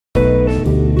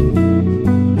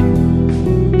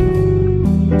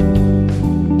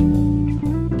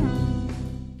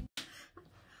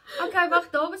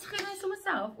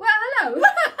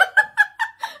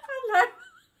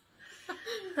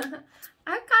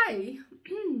Hi.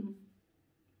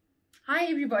 Hi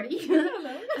everybody.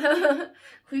 Hello.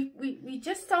 we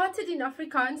just started in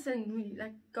Afrikaans and we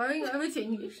like going over to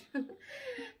English.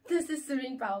 This is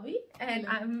Surene Palvie and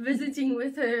I'm visiting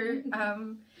with her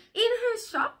in her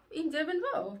shop in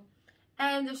Durbanville.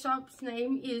 And the shop's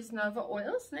name is Nova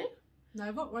Oils, ne?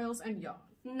 Nova Oils and Yarn.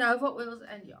 Nova Oils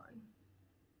and Yarn.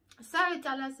 So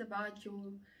tell us about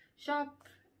your shop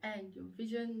and your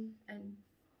vision and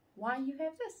why you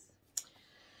have this.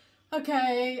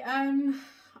 Okay, I'm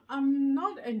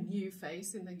not a new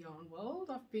face in the yarn world.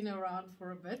 I've been around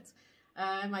for a bit.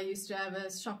 I used to have a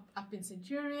shop up in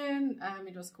Centurion.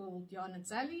 It was called Yarn and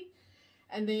Sally.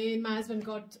 And then my husband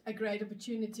got a great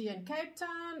opportunity in Cape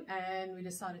Town and we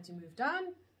decided to move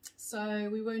down. So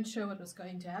we weren't sure what was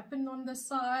going to happen on this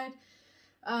side.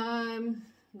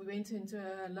 We went into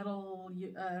a little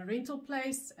rental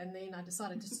place and then I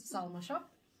decided to sell my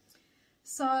shop.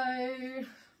 So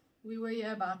we were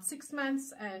here about 6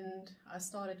 months and I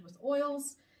started with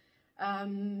oils.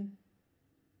 And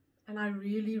I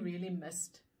really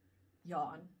missed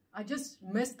yarn. I just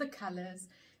missed the colors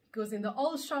because in the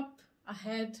old shop I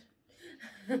had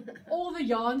all the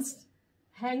yarns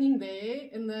hanging there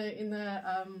in the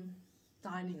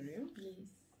dining room. Yes.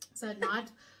 So at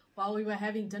night, while we were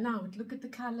having dinner, I would look at the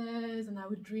colors and I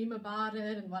would dream about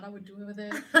it and what I would do with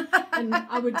it. And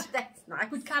I would That's nice.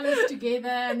 put colors together,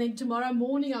 and then tomorrow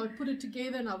morning I would put it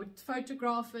together and I would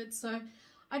photograph it. So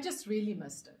I just really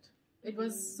missed it. It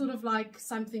was sort of like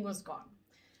something was gone.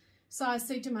 So I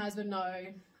said to my husband,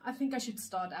 no, I think I should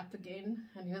start up again.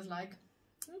 And he was like,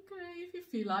 okay, if you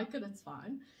feel like it, it's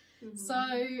fine. So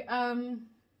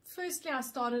firstly I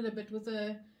started a bit with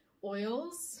the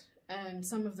oils and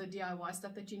some of the DIY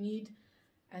stuff that you need,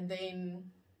 and then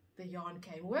the yarn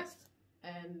came with.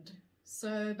 And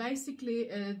so basically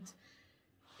it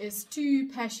is two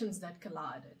passions that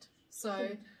collided.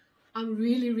 So I'm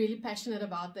really passionate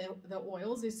about the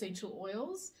oils, the essential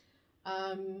oils,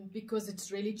 because it's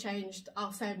really changed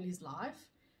our family's life.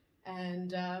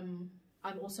 And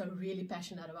I'm also really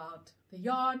passionate about the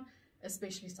yarn,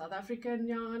 especially South African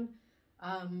yarn,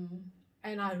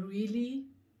 and I really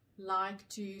like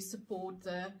to support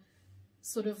the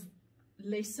sort of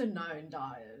lesser known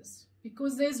dyers,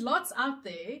 because there's lots out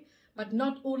there but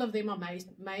not all of them are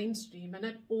mainstream and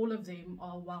not all of them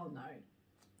are well known.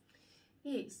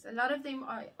 Yes, a lot of them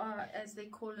are, as they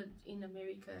call it in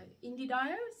America, indie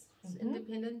dyers,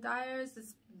 independent dyers.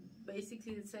 It's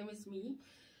basically the same as me,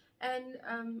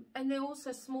 and they're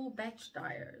also small batch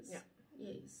dyers. Yeah.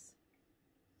 Yes.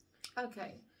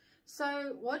 Okay,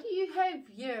 so what do you have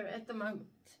here at the moment?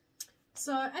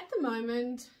 So at the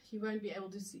moment you won't be able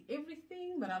to see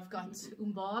everything, but I've got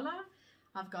umbala,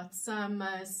 I've got some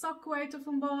sock weight of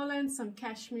umbala and some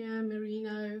cashmere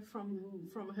merino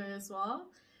from her as well.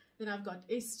 Then I've got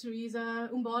Teresa.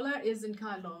 Umbala is in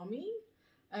Kailami,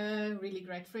 a really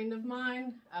great friend of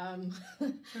mine.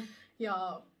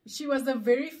 Yeah, she was the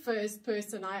very first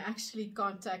person I actually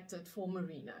contacted for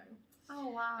merino. Oh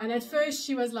wow. And at first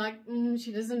she was like,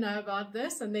 she doesn't know about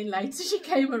this, and then later she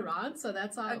came around, so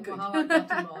that's how I got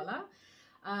Umbala.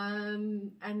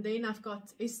 And then I've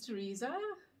got Teresa.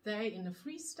 They're in the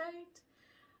Free State.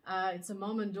 It's a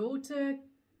mom and daughter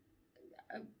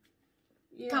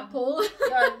couple.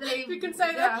 Yeah, we can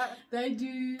say that. They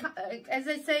do, as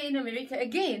they say in America,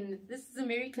 again, this is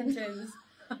American terms,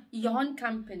 yarn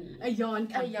company. A yarn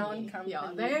company. A yarn company.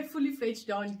 Yeah, they're a fully fledged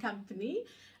yarn company.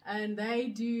 And they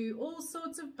do all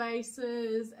sorts of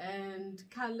bases and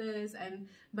colors and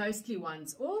mostly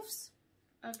ones-offs.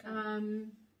 Okay.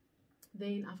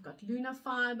 Then I've got Luna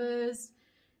Fibers,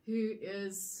 who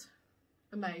is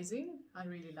amazing. I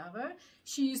really love her.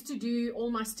 She used to do all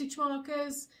my stitch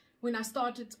markers. When I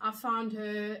started, I found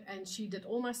her and she did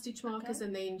all my stitch markers,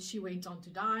 and then she went on to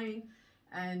dyeing.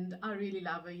 And I really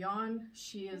love her yarn.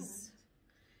 She has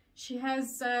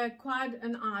quite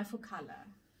an eye for color.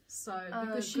 So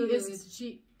because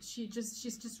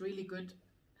she's just really good.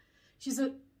 She's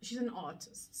an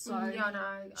artist. So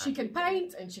she can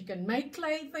paint and she can make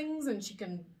clay things and she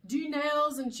can do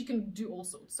nails and she can do all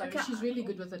sorts. So she's really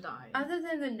good with the dye. Other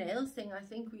than the nails thing, I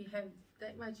think we have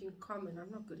that much in common.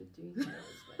 I'm not good at doing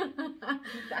nails, but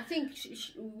I think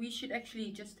we should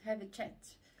actually just have a chat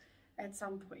at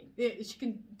some point. Yeah, she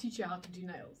can teach you how to do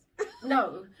nails.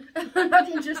 No, I'm not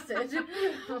interested.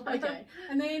 Okay,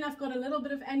 and then I've got a little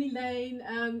bit of Annie Lane.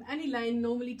 Annie Lane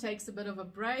normally takes a bit of a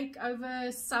break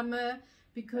over summer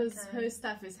because her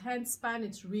stuff is hand spun.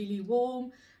 It's really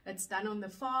warm. It's done on the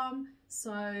farm.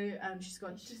 So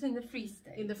she's in the Free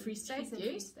State. In the Free State, yes.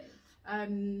 Free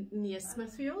State. Near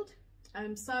Smithfield.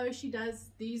 So she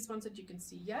does these ones that you can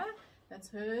see here. That's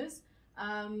hers.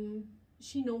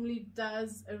 she normally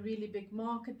does a really big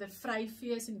market, the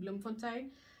Vryfees in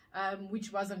Bloemfontein,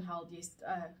 which wasn't held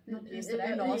not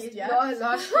yesterday, last year.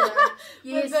 Last year.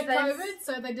 Yes, with the COVID,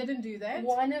 so they didn't do that.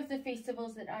 One of the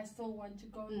festivals that I still want to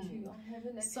go to. I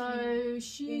haven't actually. So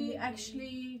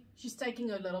she's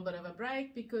taking a little bit of a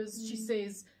break because she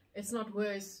says it's not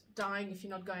worth dying if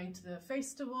you're not going to the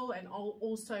festival, and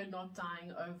also not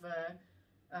dying over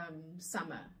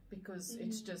summer, because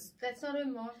it's just, that's not a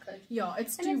market. Yeah,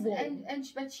 it's too warm.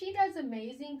 But she does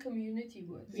amazing community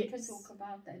work. We can Yes. talk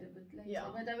about that a bit later. Yeah.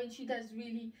 But I mean, she does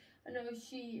really. I know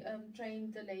she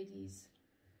trained the ladies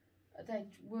that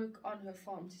work on her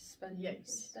farm to spin.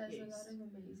 Yes, She does yes. a lot of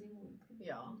amazing work.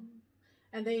 Yeah.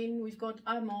 And then we've got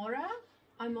Amara.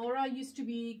 Amara used to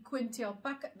be Quinty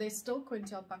Alpaca. There's still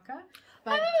Quinty Alpaca,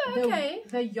 but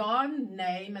the yarn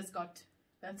name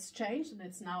that's changed, and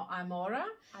it's now Amara.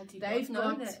 I did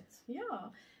not know that. Yeah.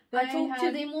 I talk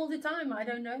to them all the time. I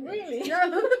don't know that. Really?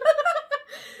 No.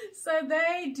 So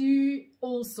they do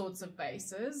all sorts of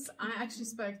bases. I actually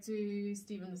spoke to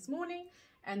Stephen this morning,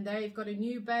 and they've got a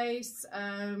new base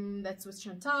that's with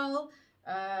Chantal.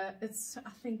 It's,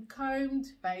 I think, combed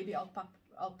baby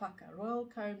alpaca, royal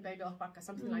combed baby alpaca,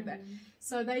 something like that.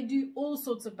 So they do all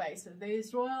sorts of bases.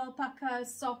 There's royal alpaca,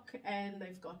 sock, and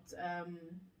they've got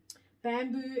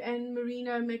bamboo and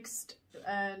merino mixed,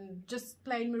 and just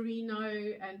plain merino,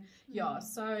 and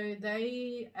so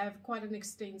they have quite an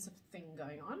extensive thing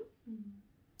going on.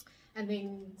 And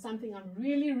then something I'm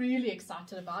really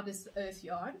excited about is earth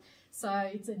yarn. So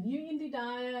it's a new indie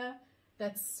dyer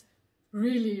that's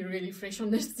really fresh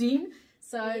on the scene.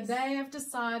 So they have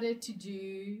decided to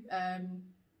do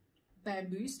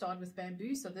bamboo, start with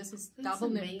bamboo. So this is double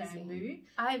knit bamboo.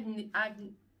 I've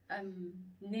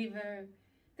never,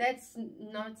 that's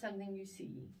not something you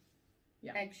see.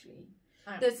 Actually,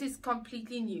 this is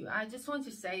completely new. I just want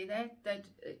to say that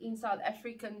in South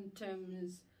African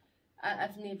terms,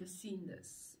 I've never seen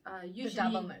this. Usually, the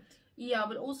double knit. Yeah,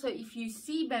 but also if you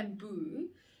see bamboo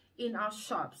in our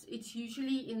shops, it's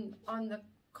usually on the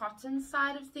cotton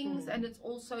side of things, and it's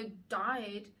also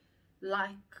dyed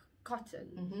like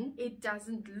cotton. It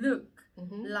doesn't look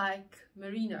like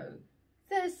merino.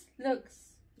 This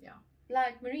looks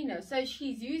like merino. So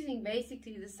she's using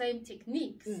basically the same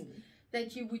techniques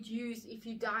that you would use if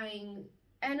you're dyeing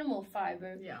animal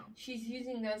fiber. She's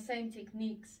using those same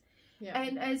techniques.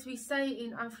 And as we say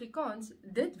in Afrikaans,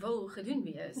 dit wil gedoen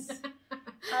wees.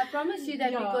 I promise you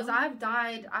that because I've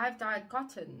dyed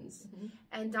cottons,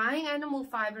 and dyeing animal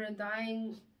fiber and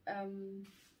dyeing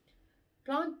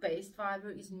plant-based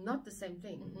fiber is not the same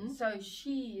thing. So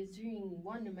she is doing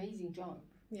one amazing job.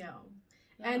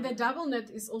 And the double knit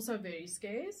is also very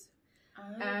scarce.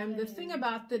 The thing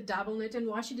about the double knit, and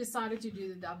why she decided to do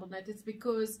the double knit, is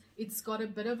because it's got a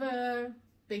bit of a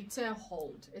better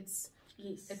hold. It's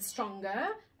stronger,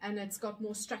 and it's got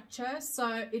more structure,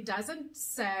 so it doesn't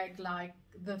sag like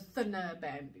the thinner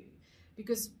bamboo.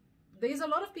 Because there's a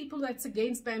lot of people that's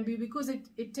against bamboo because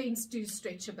it tends to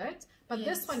stretch a bit, but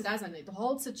this one doesn't. It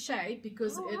holds its shape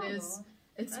because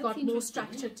it's got more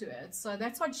structure to it. So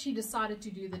that's why she decided to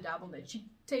do the double knit. She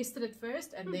tested it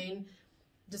first and then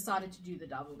decided to do the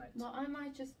double knit. Well, I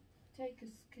might just take a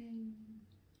skein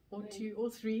or two or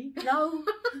three. No.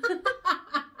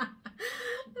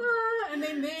 And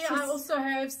then there I also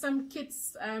have some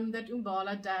kits that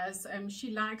Umbala does.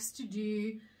 She likes to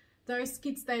do those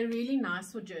kits. They're really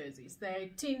nice for jerseys. They're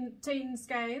 10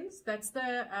 skeins. That's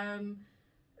the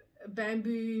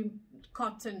bamboo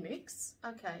cotton mix.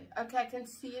 Okay, I can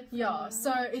see it.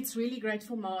 So it's really great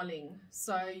for marling.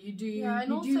 So you do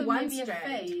do one maybe strand.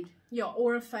 A fade.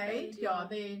 Or a fade.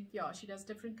 She does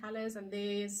different colors, and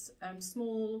there's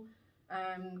small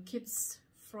kits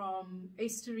from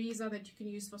Estereza that you can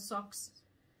use for socks.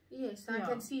 Yes, I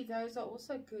can see those are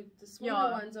also good. The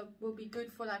smaller ones will be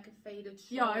good for like a faded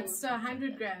shawl. Yeah, it's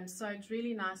 100 grams, so it's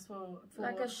really nice for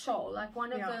like a shawl, like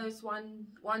one of those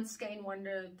one skein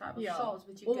wonder type of shawls,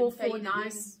 but you or can fade for it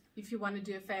nice if you want to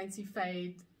do a fancy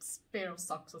fade pair of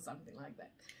socks or something like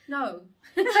that. No.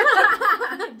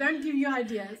 Don't give you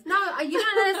ideas. No, you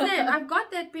don't understand. I've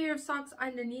got that pair of socks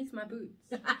underneath my boots.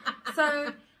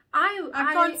 So I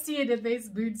can't see it if there's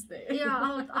boots there.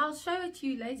 Yeah, I'll show it to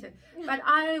you later. But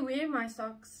I wear my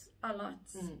socks a lot,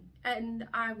 and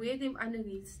I wear them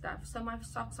underneath stuff, so my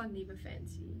socks are never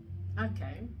fancy.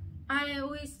 Okay. I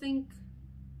always think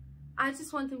I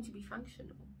just want them to be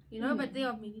functional, you know. But there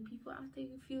are many people out there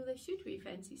who feel they should wear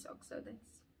fancy socks, so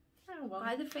that's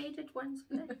buy the faded ones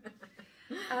for that.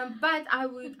 But I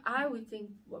would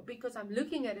think, well, because I'm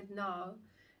looking at it now.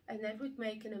 And that would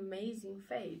make an amazing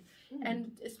fade,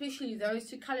 and especially those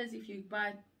two colors. If you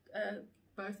buy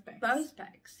Both packs. Both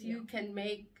packs. Yeah. You can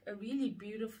make a really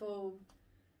beautiful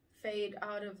fade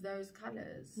out of those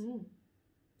colors.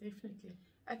 Definitely.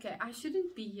 Okay, I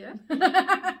shouldn't be here.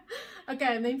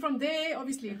 Okay, and then from there,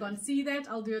 obviously you can't see that.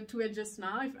 I'll do a tour just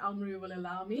now if Elmarie will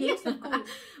allow me. Yes, of course.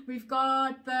 We've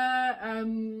got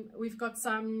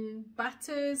some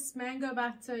butters, mango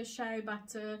butter, shea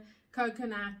butter,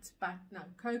 coconut butter, no,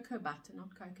 cocoa butter,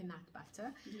 not coconut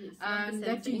butter, Yes,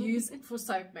 that you use for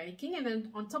soap making. And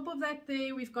then on top of that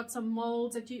there, we've got some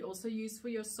molds that you also use for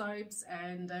your soaps,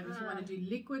 and if you want to do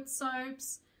liquid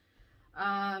soaps,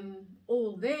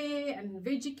 all there, and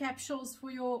veggie capsules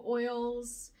for your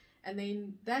oils. And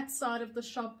then that side of the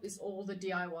shop is all the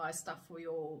DIY stuff for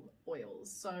your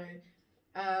oils. So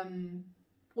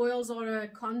oils are a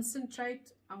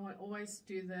concentrate. I want always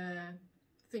do the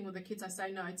thing with the kids. I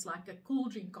say, no, it's like a cool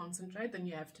drink concentrate, then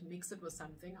you have to mix it with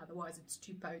something, otherwise it's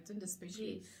too potent,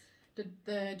 especially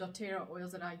the doTERRA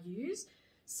oils that I use.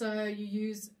 So you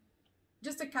use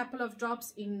just a couple of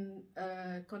drops in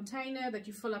a container that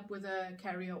you fill up with a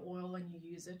carrier oil and you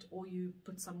use it, or you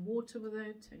put some water with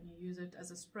it and you use it as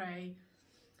a spray.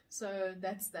 So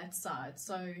that's that side.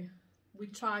 So we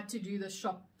try to do the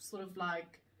shop sort of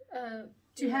like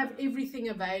to have everything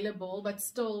available but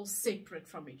still separate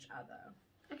from each other.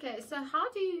 Okay, so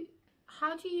how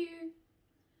do you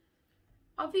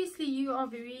obviously you are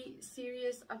very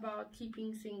serious about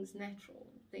keeping things natural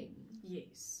then?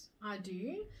 Yes, I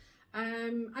do.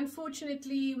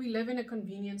 Unfortunately, we live in a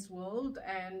convenience world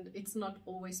and it's not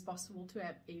always possible to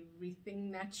have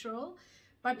everything natural,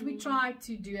 but we try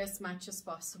to do as much as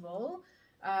possible.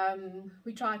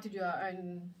 We try to do our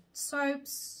own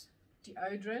soaps,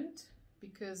 deodorant,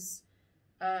 because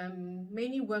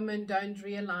many women don't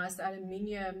realize the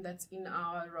aluminium that's in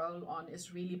our roll-on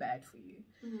is really bad for you.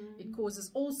 It causes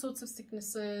all sorts of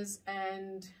sicknesses,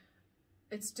 and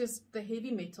it's just the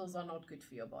heavy metals are not good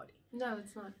for your body. No,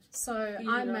 it's not. So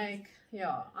I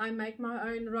make my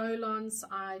own roll-ons,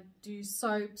 I do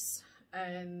soaps,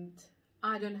 and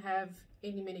I don't have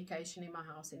any medication in my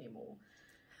house anymore.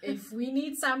 If we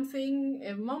need something,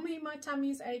 if mommy, my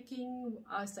tummy's aching,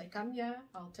 I say, come here,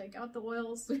 I'll take out the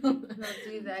oils. I'll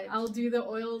do that. I'll do the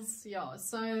oils, yeah.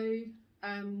 So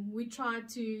we try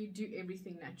to do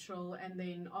everything natural, and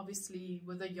then obviously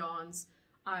with the yarns,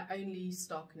 I only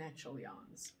stock natural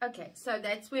yarns. Okay, so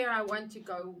that's where I want to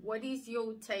go. What is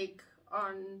your take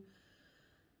on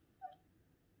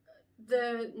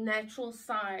the natural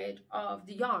side of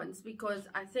the yarns? Because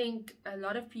I think a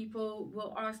lot of people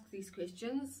will ask these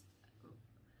questions.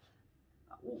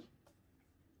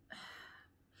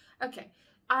 Okay,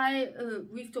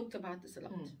 we've talked about this a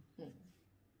lot.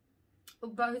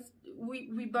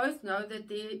 We both know that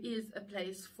there is a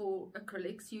place for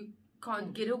acrylics. You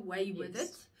can't get away with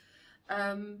it.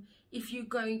 If you're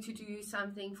going to do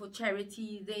something for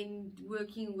charity, then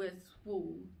working with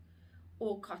wool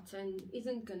or cotton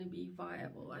isn't going to be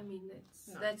viable. I mean,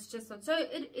 that's just not so.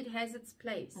 It has its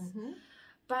place,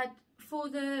 but for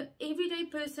the everyday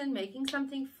person making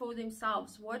something for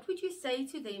themselves, what would you say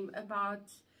to them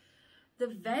about the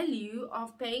value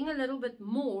of paying a little bit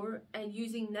more and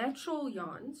using natural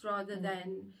yarns rather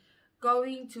than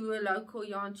going to a local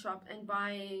yarn shop and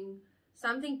buying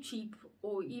something cheap,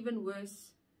 or even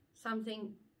worse,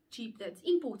 something cheap that's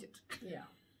imported? Yeah.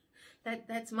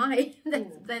 That's my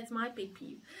pet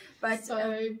peeve. But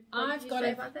so I've got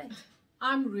about that?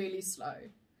 I'm really slow.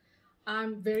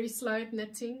 I'm very slow at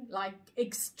knitting, like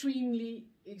extremely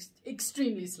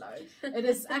slow. It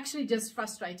is actually just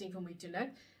frustrating for me to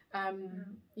knit.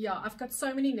 Yeah, I've got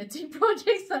so many knitting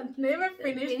projects that never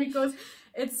finish because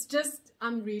it's just,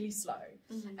 I'm really slow.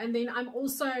 And then I'm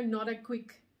also not a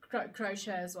quick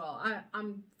crochet as well.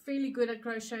 I'm fairly good at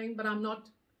crocheting, but I'm not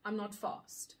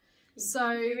fast. So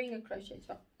wearing a crochet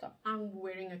top. I'm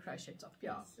wearing a crochet top.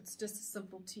 Yeah, it's just a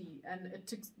simple tee, and it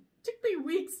took me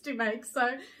weeks to make.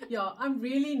 So yeah, I'm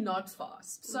really not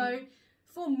fast. So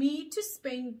for me to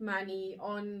spend money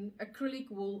on acrylic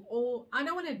wool, or I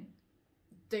don't want to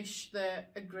dish the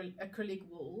acrylic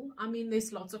wool. I mean,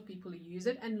 there's lots of people who use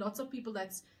it and lots of people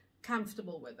that's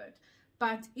comfortable with it.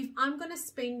 But if I'm going to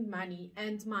spend money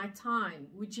and my time,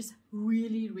 which is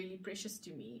really, really precious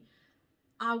to me,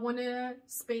 I want to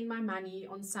spend my money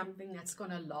on something that's going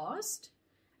to last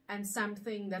and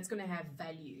something that's going to have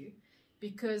value,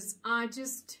 because I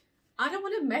don't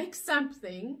want to make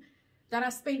something that I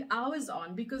spend hours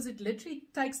on, because it literally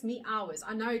takes me hours.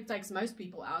 I know it takes most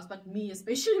people hours, but me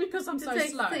especially, because I'm so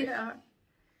slow.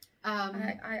 I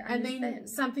and then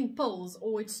something pulls,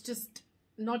 or it's just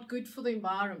not good for the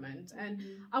environment. And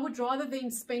I would rather then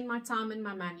spend my time and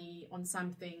my money on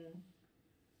something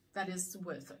that is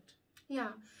worth it.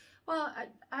 Yeah. Well,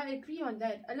 I agree on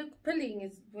that. Look, pilling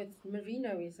is with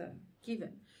merino is a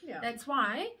given. Yeah. That's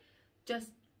why, just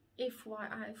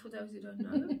FYI for those who don't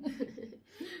know,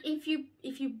 if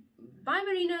you buy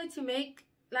merino to make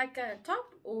like a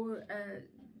top or a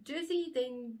jersey,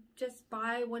 then just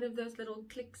buy one of those little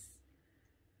clicks.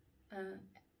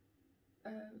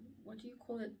 What do you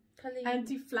call it? Pilling.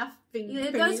 Anti-fluff thing.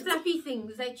 Yeah, those fluffy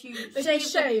things that you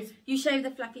shave. You shave the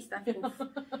fluffy stuff off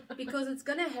because it's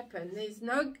gonna happen. There's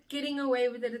no getting away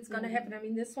with it. It's gonna happen. I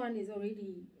mean, this one is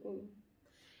already,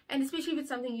 and especially if it's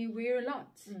something you wear a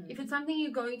lot. If it's something you're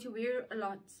going to wear a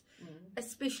lot,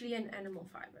 especially an animal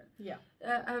fiber. Yeah.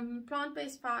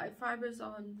 Plant-based fibers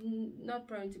are not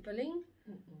prone to pilling,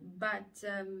 but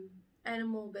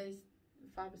animal-based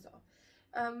fibers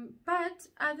are. But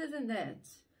other than that,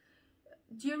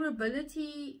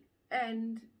 durability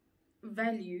and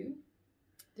value,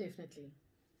 definitely.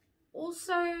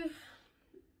 Also,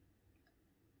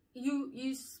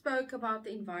 you spoke about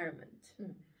the environment.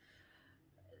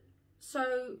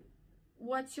 So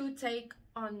what's your take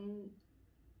on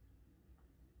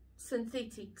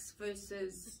synthetics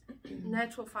versus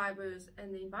natural fibers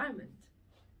and the environment?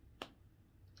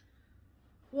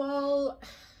 Well,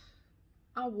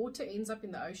 our water ends up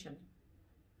in the ocean,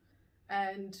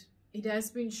 and it has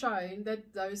been shown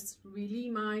that those really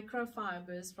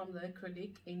microfibers from the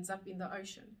acrylic ends up in the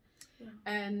ocean. Yeah.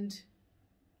 And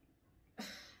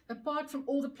apart from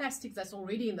all the plastic that's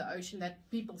already in the ocean that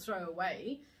people throw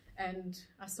away, and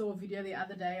I saw a video the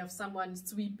other day of someone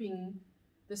sweeping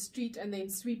the street and then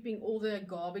sweeping all the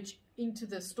garbage into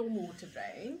the stormwater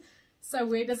drain. So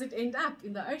where does it end up?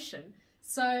 In the ocean.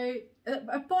 So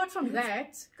apart from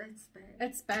that's bad.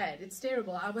 It's bad. It's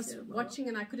terrible. I was watching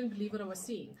and I couldn't believe what I was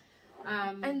seeing.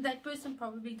 And that person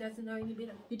probably doesn't know any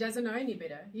better. He doesn't know any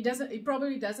better. He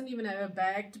probably doesn't even have a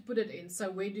bag to put it in.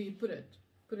 So where do you put it?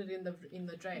 Put it in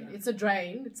the drain. Yeah. It's a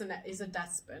drain. It's a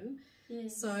dustbin.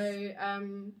 Yes. So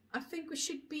I think we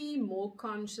should be more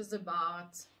conscious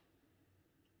about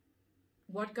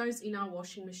what goes in our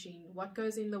washing machine, what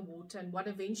goes in the water, and what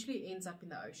eventually ends up in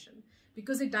the ocean,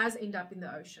 because it does end up in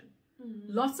the ocean.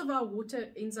 Lots of our water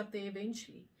ends up there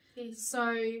eventually. Yes.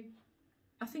 So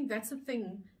I think that's a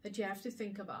thing that you have to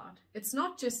think about. It's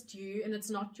not just you, and it's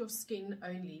not your skin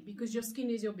only, because your skin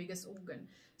is your biggest organ.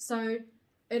 So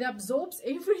it absorbs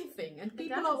everything, and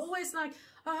people are always like,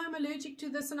 oh, I'm allergic to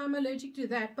this and I'm allergic to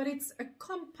that, but it's a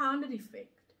compounded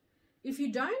effect. If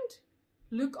you don't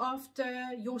look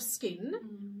after your skin,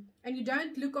 and you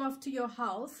don't look after your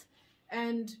health,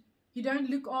 and you don't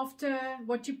look after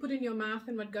what you put in your mouth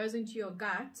and what goes into your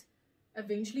gut,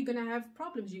 eventually going to have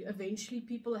problems. Eventually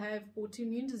people have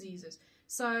autoimmune diseases.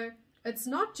 So it's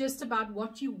not just about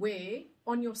what you wear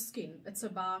on your skin. It's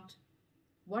about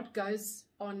what goes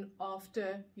on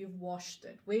after you've washed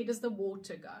it. Where does the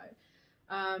water go?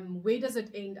 Where does it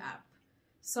end up?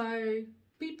 So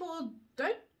people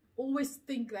don't always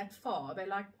think that far. They're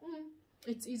like,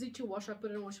 it's easy to wash. I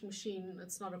put it in a washing machine.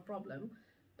 It's not a problem.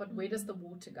 But where does the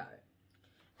water go?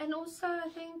 And also, I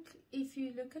think if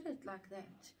you look at it like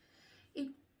that,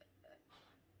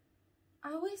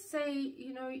 I always say,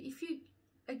 you know, if you,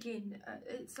 again,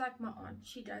 it's like my aunt.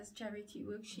 She does charity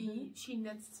work. She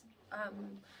knits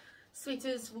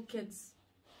sweaters for kids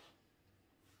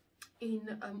in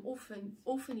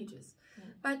orphanages.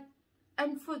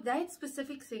 And for that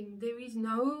specific thing, there is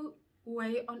no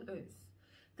way on earth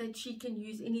that she can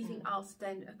use anything else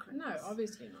than acrylics. No,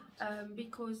 obviously not.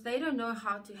 Because they don't know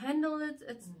how to handle it.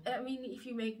 It's, I mean, if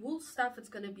you make wool stuff, it's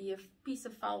going to be a piece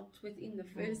of felt within the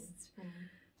first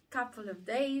couple of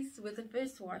days with the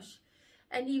first wash.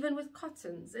 And even with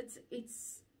cottons,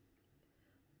 it's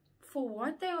for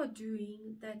what they are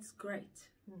doing, that's great.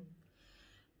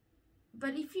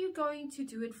 But if you're going to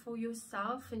do it for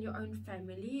yourself and your own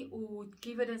family, or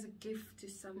give it as a gift to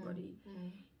somebody,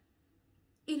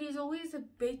 it is always a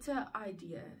better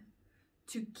idea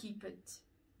to keep it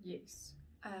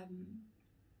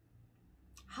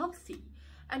healthy.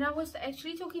 And I was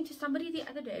actually talking to somebody the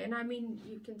other day, and I mean,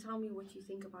 you can tell me what you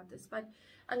think about this, but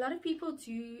a lot of people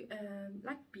do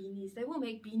like beanies. They will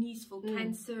make beanies for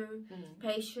cancer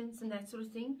patients and that sort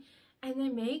of thing, and they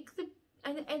make the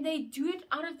and they do it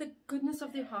out of the goodness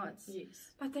of their hearts.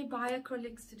 Yes. But they buy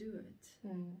acrylics to do it.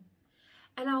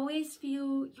 And I always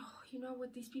feel, you know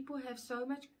what, these people have so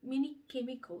many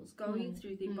chemicals going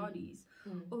through their bodies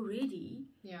already.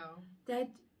 That,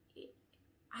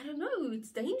 I don't know,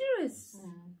 it's dangerous.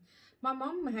 My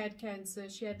mom had cancer.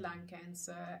 She had lung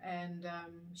cancer, and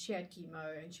she had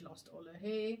chemo, and she lost all her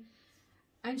hair.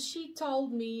 And she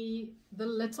told me the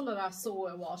little that I saw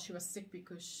her while she was sick,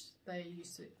 because they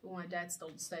used to, well, my dad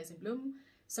still stays in Bloem,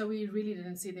 so we really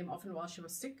didn't see them often while she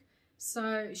was sick.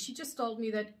 So she just told me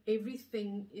that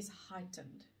everything is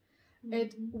heightened.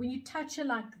 When you touch her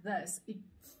like this, it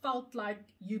felt like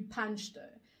you punched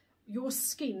her. Your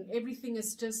skin, everything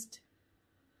is just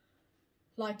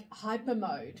like hyper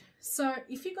mode. So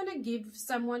if you're going to give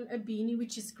someone a beanie,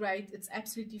 which is great, it's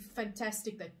absolutely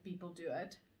fantastic that people do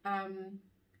it.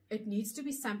 It needs to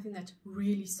be something that's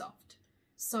really soft.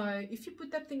 So if you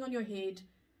put that thing on your head,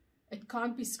 it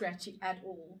can't be scratchy at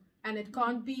all, and it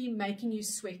can't be making you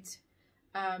sweat,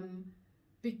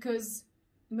 because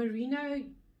merino,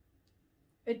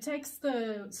 it takes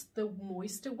the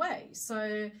moist away.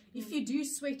 So if you do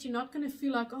sweat, you're not going to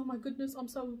feel like, oh my goodness, I'm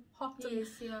so hot. Yes,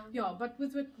 yeah. But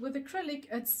with acrylic,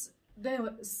 it's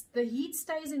the heat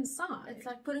stays inside. It's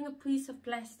like putting a piece of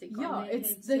plastic on Yeah, their it's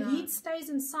heads, the heat stays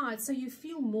inside, so you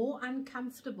feel more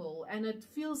uncomfortable, and it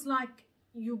feels like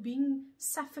you're being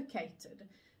suffocated.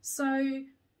 So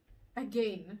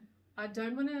again, I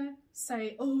don't want to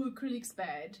say, oh, acrylic's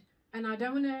bad, and I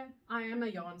don't want to, I am a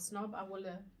yarn snob, I will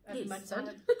admit yes, it.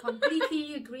 I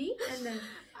completely agree. And then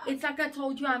it's like I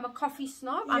told you, I'm a coffee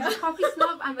snob. I'm a coffee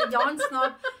snob, I'm a yarn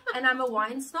snob, and I'm a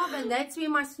wine snob, and that's where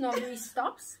my snobbery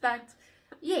stops. But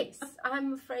yes,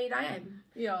 I'm afraid I am.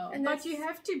 Yeah, and but you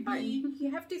have to be,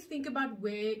 you have to think about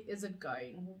where is it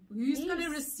going? Who's going to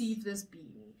receive this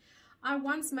beanie? I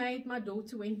once made, my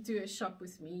daughter went to a shop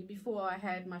with me before I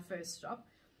had my first shop,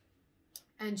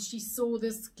 and she saw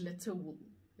this glitter wool.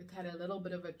 It had a little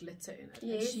bit of a glitter in it.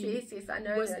 Yes, yes, I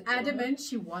know. Was adamant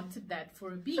she wanted that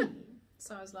for a beanie.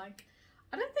 So I was like,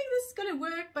 I don't think this is going to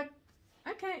work, but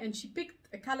okay. And she picked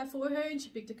a color for her, and she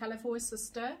picked a color for her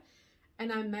sister,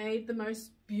 and I made the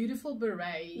most beautiful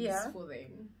berets for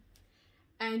them.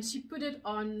 And she put it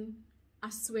on,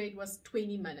 I swear it was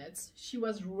 20 minutes. She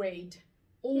was red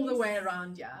all the way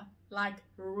around, like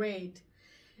red.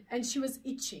 And she was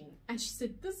itching, and she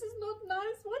said, this is not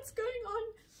nice, what's going on?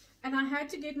 And I had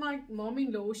to get my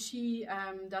mom-in-law, she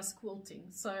does quilting,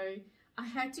 so I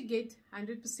had to get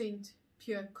 100%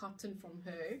 pure cotton from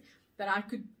her that I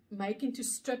could make into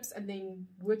strips and then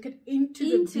work it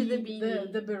into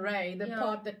the beret, the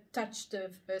part that touched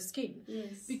her skin,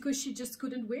 because she just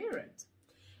couldn't wear it.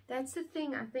 That's the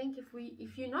thing. I think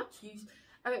if you're not used,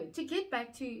 to get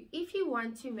back to, if you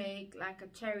want to make like a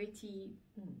charity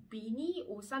beanie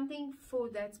or something for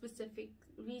that specific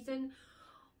reason,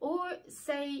 or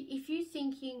say if you're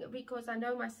thinking, because I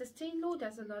know my sister-in-law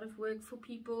does a lot of work for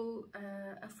people,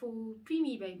 for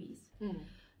preemie babies,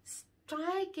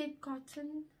 try get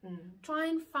cotton, try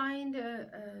and find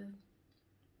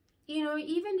you know,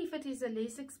 even if it is a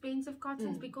less expensive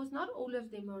cottons, because not all of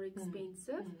them are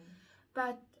expensive,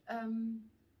 but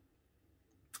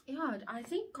yeah, I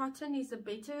think cotton is a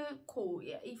better call.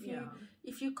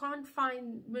 If you can't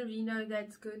find merino,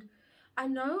 that's good. I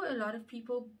know a lot of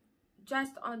people,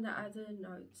 just on the other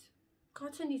note,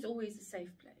 cotton is always a safe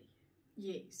play.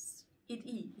 Yes, it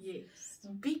is. Yes,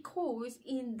 because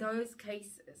in those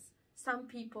cases, some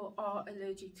people are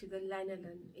allergic to the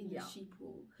lanolin in the sheep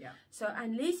wool. So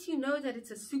unless you know that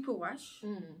it's a superwash,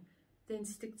 then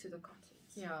stick to the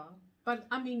cottons. But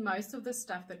I mean, most of the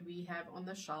stuff that we have on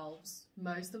the shelves,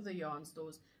 most of the yarn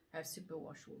stores have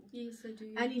superwash wool. Yes, they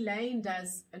do. And Elaine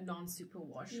does a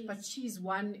non-superwash, but she's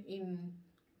one in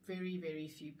very, very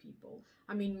few people.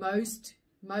 I mean, most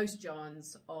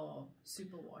yarns are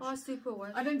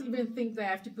superwash. I don't even think they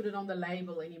have to put it on the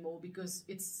label anymore, because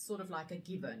it's sort of like a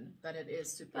given that it is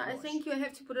superwash. I think you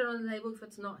have to put it on the label if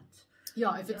it's not.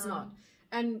 Yeah, if it's not.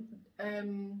 And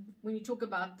when you talk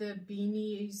about the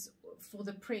beanies for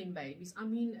the preem babies, I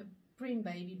mean, a preem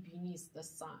baby beanie is this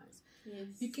size. Yes.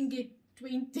 You can get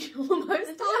 20 almost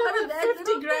out of a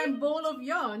 50-gram ball of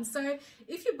yarn. So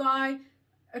if you buy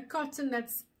a cotton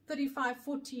that's 35,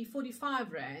 40,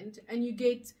 45 rand, and you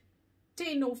get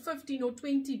 10 or 15 or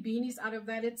 20 beanies out of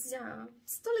that, it's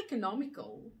still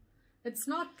economical. It's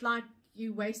not like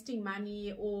you wasting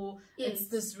money, or it's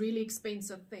this really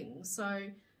expensive thing. So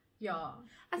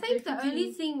I think the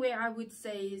only thing where I would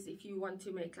say is if you want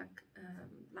to make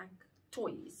like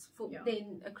toys,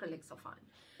 then acrylics are fine.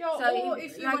 So or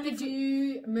if you want to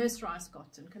do mercerized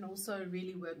cotton, can also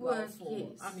really work well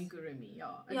for amigurumi.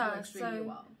 It works really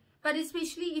well. But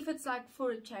especially if it's like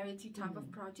for a charity type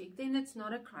of project, then it's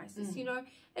not a crisis. You know,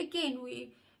 again,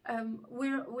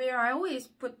 where I always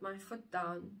put my foot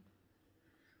down,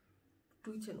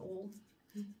 boot and all,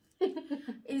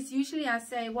 is usually I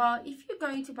say, well, if you're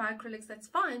going to buy acrylics, that's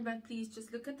fine, but please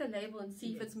just look at the label and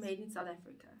see if it's made in South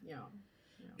Africa.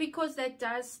 Because that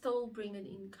does still bring an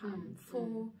income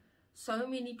for so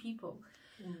many people.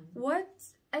 What,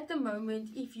 at the moment,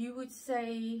 if you would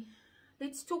say,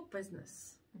 let's talk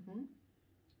business.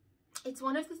 it's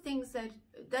one of the things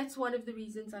that's one of the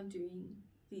reasons I'm doing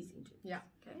these interviews. Yeah.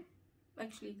 Okay.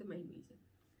 Actually, the main reason.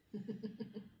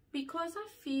 Because I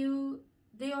feel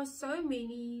there are so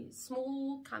many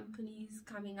small companies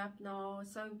coming up now.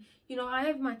 So, you know, I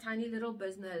have my tiny little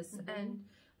business,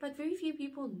 but very few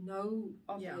people know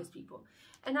of those people.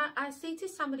 And I said to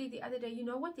somebody the other day, you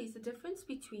know what, there's a difference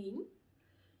between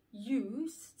you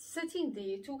sitting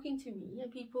there talking to me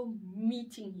and people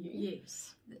meeting you.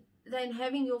 Yes. Than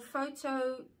having your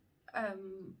photo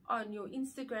on your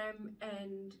Instagram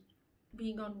and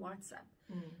being on WhatsApp.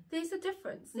 There's a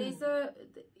difference. There's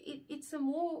it's a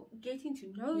more getting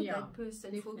to know that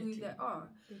person for who they are.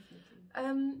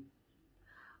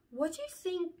 What do you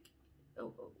think?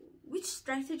 Which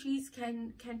strategies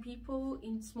can people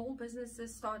in small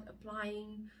businesses start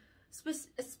applying,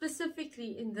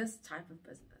 specifically in this type of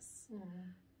business,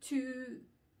 to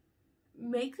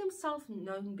make themselves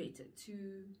known better?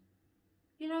 To,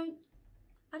 you know,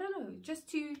 I don't know, just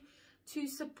to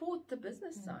support the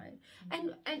business side.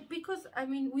 And because, I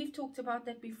mean, we've talked about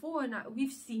that before, and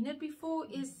we've seen it before,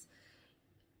 is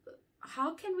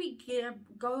how can we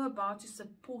go about to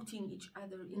supporting each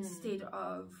other instead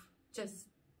of just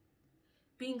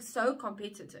being so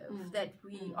competitive that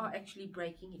we are actually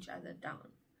breaking each other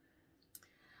down?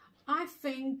 I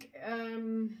think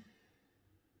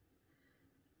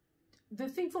the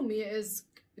thing for me is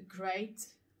great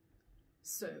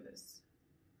service.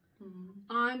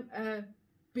 I'm a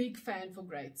big fan for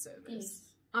great service. Yes.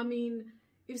 I mean,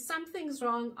 if something's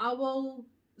wrong, I will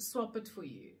swap it for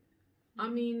you. I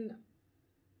mean,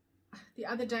 the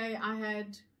other day I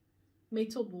had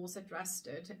metal balls that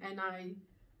rusted, and I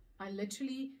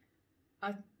literally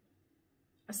I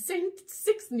sent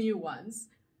 6 new ones,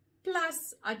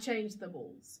 plus I changed the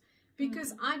balls.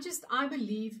 Because I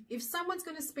believe if someone's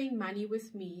going to spend money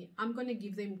with me, I'm going to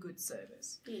give them good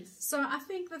service. Yes. So I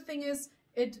think the thing is,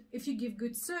 if you give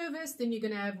good service, then you're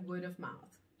going to have word of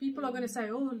mouth. People are going to say,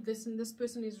 oh, this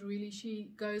person is really, she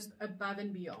goes above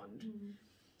and beyond.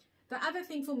 The other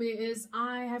thing for me is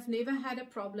I have never had a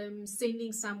problem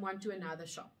sending someone to another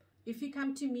shop. If you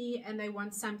come to me and they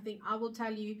want something, I will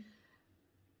tell you,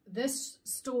 this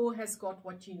store has got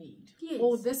what you need. Yes.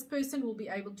 Or this person will be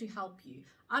able to help you.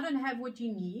 I don't have what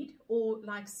you need, or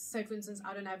like, say for instance,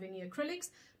 I don't have any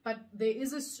acrylics, but there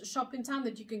is a shop in town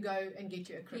that you can go and get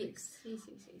your acrylics. Yes.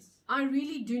 I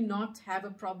really do not have a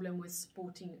problem with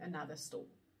supporting another store.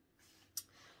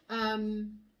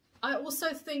 I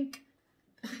also think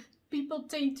people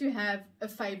tend to have a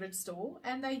favorite store,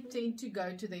 and they tend to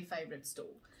go to their favorite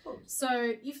store.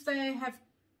 So if they have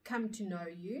come to know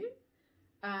you,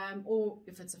 or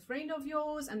if it's a friend of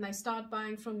yours and they start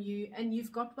buying from you and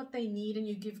you've got what they need and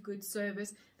you give good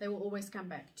service, they will always come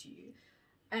back to you.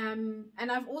 And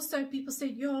I've also, people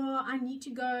said, yeah, I need to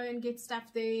go and get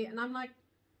stuff there. And I'm like,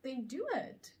 then do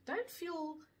it. Don't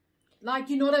feel like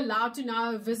you're not allowed to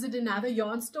now visit another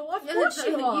yarn store. Of course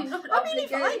you are. I mean,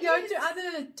 if I go to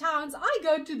other towns, I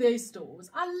go to their stores.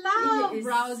 I love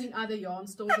browsing other yarn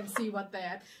stores and see what they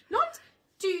have. Not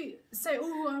to say,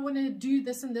 oh, I want to do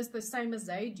this and this the same as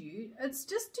they do. It's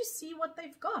just to see what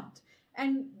they've got.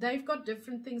 And they've got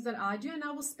different things that I do, and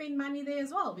I will spend money there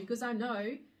as well, because I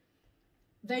know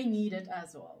they need it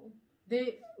as well.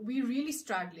 We're really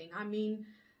struggling. I mean,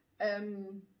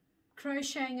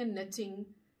 crocheting and knitting,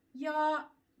 yeah,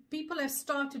 people have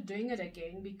started doing it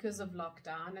again because of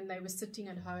lockdown, and they were sitting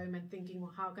at home and thinking,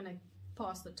 well, how can I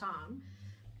pass the time?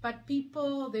 But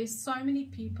there's so many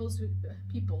peoples, so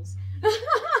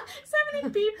many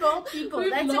people. That's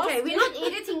okay. We're not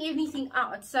editing anything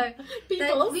out. So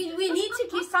we need to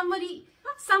give somebody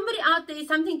out there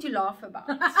something to laugh about.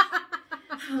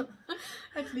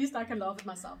 At least I can laugh at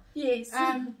myself. Yes.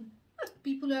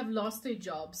 People who have lost their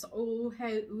jobs, or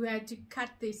who had to cut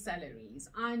their salaries.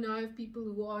 I know of people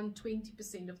who are on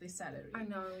 20% of their salary. I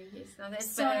know, yes. No,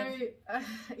 that's bad.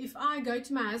 If I go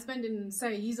to my husband and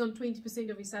say he's on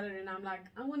 20% of his salary, and I'm like,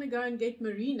 I want to go and get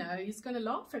merino, he's going to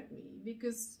laugh at me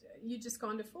because you just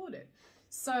can't afford it.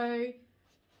 So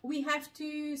we have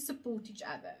to support each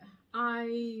other.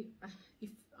 If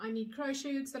I need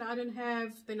crochet hooks that I don't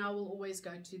have, then I will always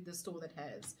go to the store that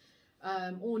has.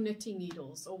 Or knitting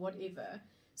needles or whatever.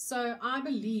 So I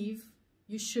believe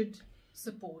you should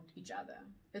support each other.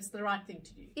 It's the right thing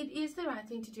to do. It is the right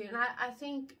thing to do. And I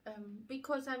think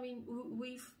because, I mean,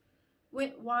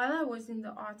 while I was in the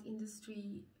art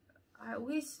industry, I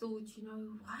always thought, you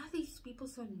know, why are these people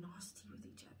so nasty with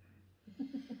each other?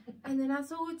 And then I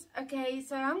thought, okay,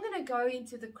 so I'm going to go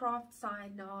into the craft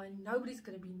side now, and nobody's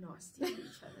going to be nasty with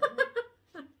each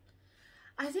other.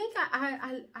 I think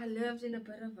I lived in a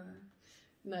bit of a...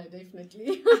 No,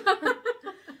 definitely.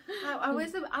 I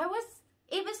was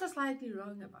ever so slightly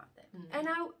wrong about that. And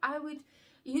I would,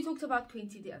 you talked about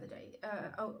Quinty the other day,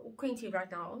 Quinty right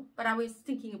now, but I was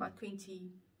thinking about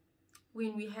Quinty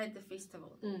when we had the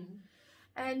festival.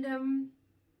 And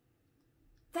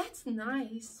that's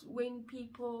nice when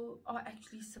people are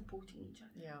actually supporting each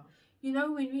other. Yeah. You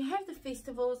know, when we have the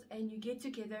festivals and you get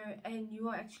together and you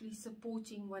are actually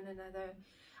supporting one another,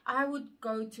 I would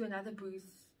go to another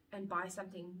booth and buy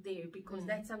something there because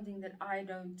that's something that I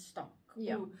don't stock.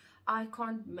 Yeah. Or I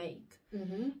can't make.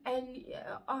 And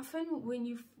often when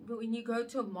you go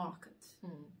to a market,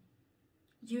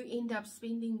 you end up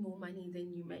spending more money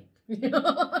than you make.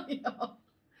 Yeah.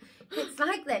 It's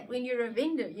like that when you're a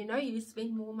vendor, you know, you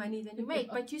spend more money than you make,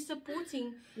 but you're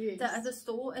supporting the other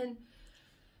store. And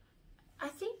I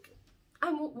think,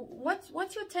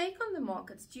 what's your take on the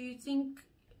markets? Do you think,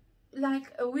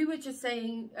 like we were just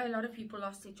saying, a lot of people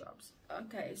lost their jobs.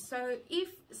 Okay, so if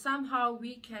somehow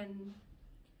we can,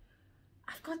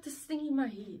 I've got this thing in my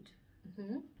head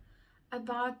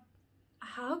about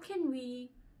how can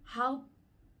we help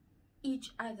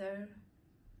each other,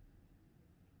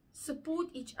 support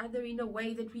each other in a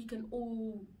way that we can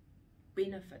all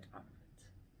benefit out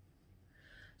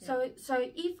of it. So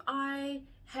if I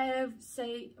have,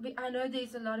 say, I know there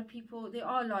are a lot of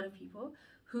people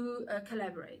who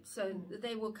collaborate. So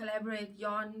they will collaborate,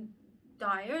 yarn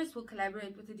dyers will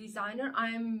collaborate with the designer.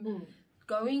 I'm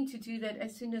going to do that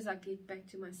as soon as I get back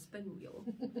to my spin wheel.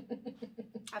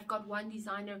 I've got one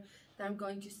designer that I'm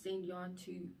going to send yarn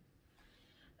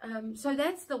to. So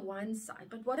that's the one side.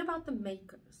 But what about the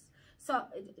makers? So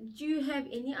do you have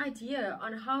any idea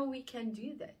on how we can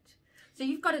do that? So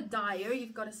you've got a dyer,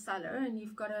 you've got a seller, and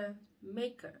you've got a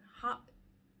maker. How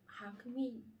can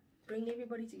we bring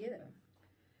everybody together?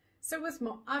 So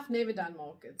I've never done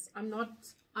markets. I'm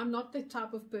not the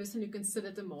type of person who can sit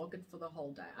at the market for the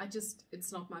whole day.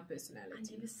 It's not my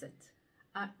personality. I never sit.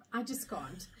 I just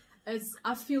can't.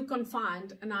 I feel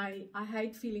confined, and I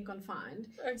hate feeling confined.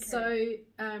 Okay. So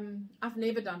I've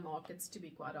never done markets, to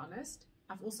be quite honest.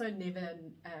 I've also never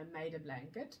made a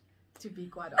blanket, to be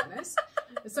quite honest.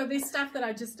 So there's stuff that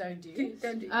I just don't do.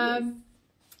 Yes.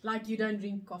 Like you don't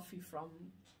drink coffee from.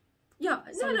 Yeah,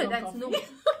 no, that's normal.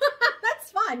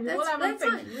 That's fine. That's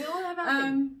fine. We all have our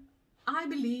thing. I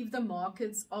believe the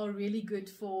markets are really good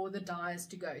for the dyers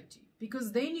to go to,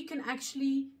 because then you can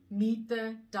actually meet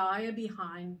the dyer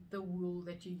behind the wool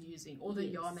that you're using or the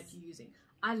yarn that you're using.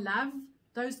 I love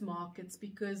those markets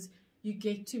because you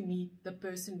get to meet the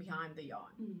person behind the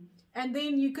yarn. And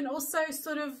then you can also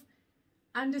sort of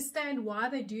understand why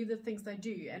they do the things they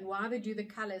do and why they do the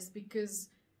colors, because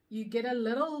you get a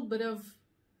little bit of,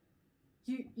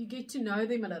 you get to know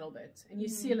them a little bit, and you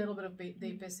see a little bit of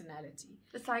their personality.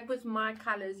 It's like with my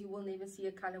colors, you will never see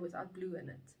a color without blue in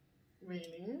it.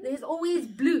 Really? There's always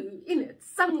blue in it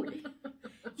somewhere.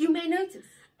 You may notice.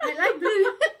 I like blue.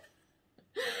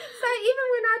 So even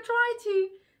when I try to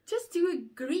just do a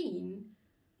green,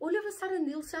 all of a sudden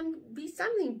there'll be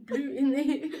something blue in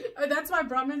there. Oh, that's why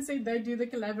Brahman said they do the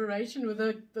collaboration with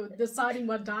the deciding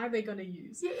what dye they're going to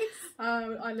use. Yes.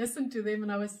 I listened to them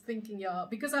and I was thinking, yeah,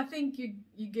 because I think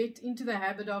you get into the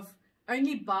habit of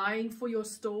only buying for your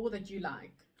store that you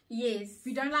like. Yes. If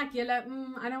you don't like yellow,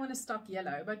 I don't want to stock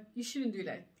yellow, but you shouldn't do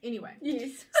that. Anyway.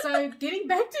 Yes. So getting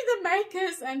back to the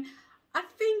makers, and I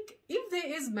think if there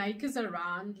is makers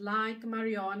around, like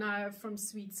Mariana from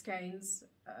Sweet Skeins,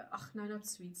 no, not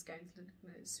Sweet Skeins,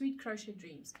 Sweet Crochet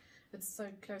Dreams. It's so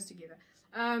close together.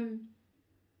 I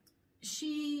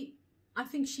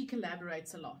think she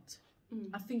collaborates a lot.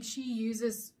 I think she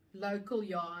uses local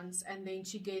yarns, and then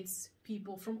she gets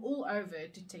people from all over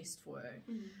to test for her.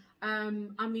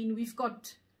 I mean, we've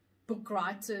got book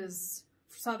writers,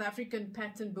 South African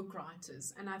pattern book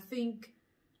writers, and I think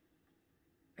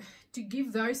to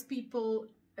give those people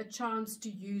a chance to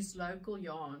use local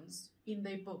yarns in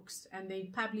their books and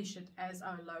then publish it as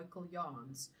our local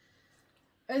yarns,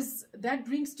 that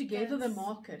brings together the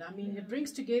market. I mean, it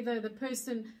brings together the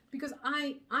person, because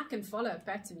I can follow a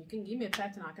pattern. You can give me a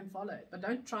pattern, I can follow it, but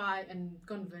don't try and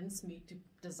convince me to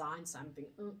design something.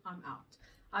 I'm out.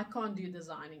 I can't do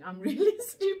designing. I'm really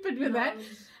stupid with that.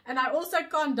 And I also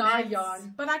can't dye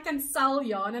yarn, but I can sell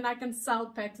yarn and I can sell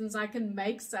patterns. I can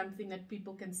make something that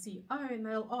people can see. Oh, and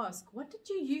they'll ask, what did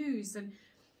you use? And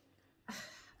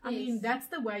I mean, that's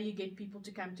the way you get people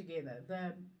to come together.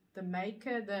 The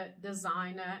maker, the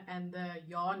designer, and the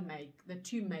yarn the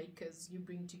two makers you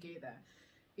bring together.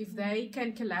 If they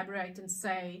can collaborate and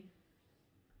say,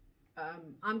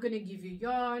 I'm going to give you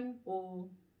yarn, or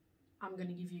I'm going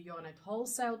to give you yarn at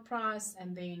wholesale price,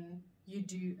 and then you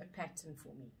do a pattern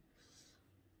for me.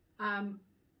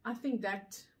 I think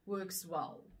that works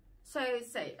well. So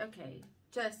say, okay,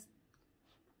 just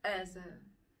as a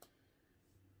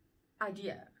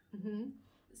idea,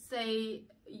 say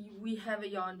we have a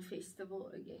yarn festival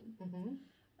again,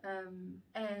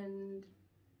 and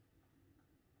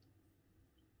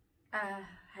a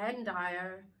hand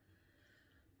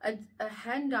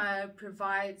dyer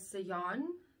provides the yarn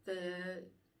to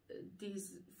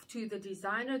the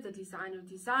designer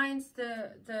designs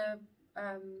the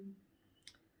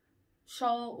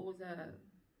shawl or the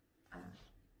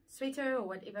sweater or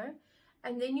whatever,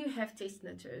 and then you have test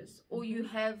knitters, or you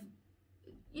have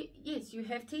you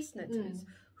have test knitters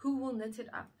who will knit it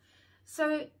up.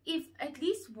 So if at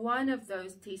least one of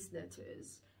those test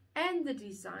knitters and the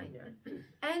designer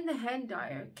and the hand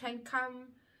dyer can come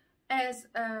as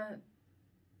a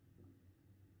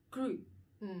group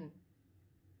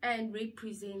and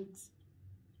represent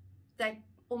that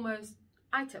almost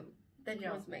item that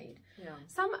was made.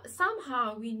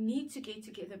 Somehow we need to get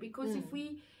together, because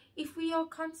if we are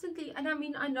constantly, and I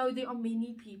mean, I know there are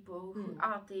many people who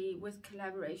out there with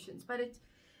collaborations, but it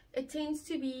tends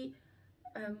to be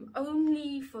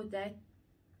only for that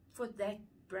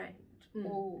brand,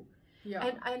 or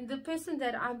and the person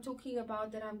that I'm talking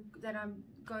about, that I'm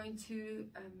going to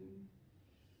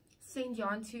send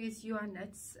yarn to, is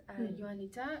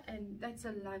Joanita, and that's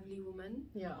a lovely woman.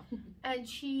 And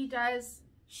she has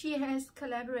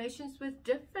collaborations with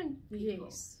different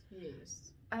people.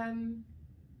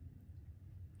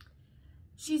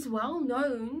 She's well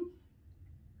known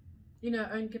in her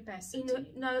own capacity.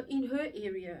 In her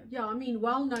area. I mean,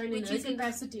 well known in her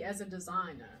capacity as a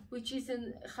designer, which is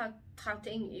in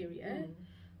Gauteng area,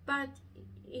 but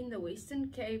in the Western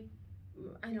Cape,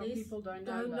 unless people don't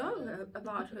know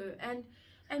about her,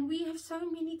 and we have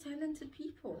so many talented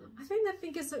people. I think the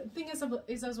thing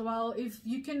is as well, if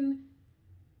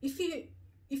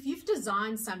you've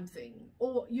designed something,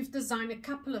 or you've designed a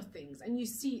couple of things, and you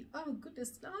see, oh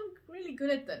goodness, I'm really good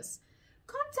at this,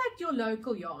 contact your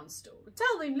local yarn store.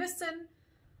 Tell them, listen,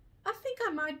 I think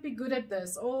I might be good at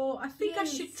this, or I think I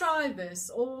should try this,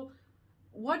 or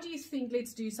what do you think,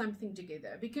 let's do something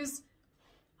together. Because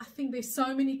I think there's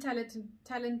so many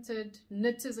talented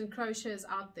knitters and crocheters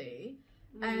out there,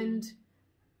 and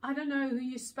I don't know who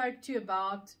you spoke to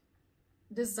about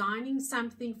designing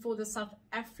something for the South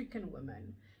African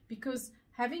women, because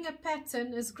having a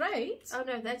pattern is great. Oh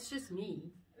no, that's just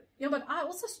me. Yeah, but I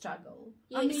also struggle.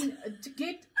 I mean, to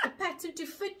get a pattern to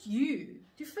fit you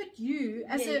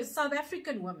as a South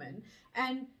African woman,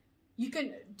 and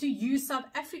to use South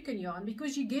African yarn,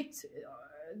 because you get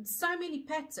so many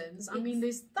patterns. I mean,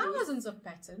 there's thousands of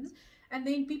patterns, and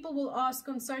then people will ask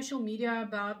on social media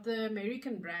about the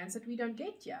American brands that we don't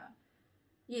get here.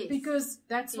 Because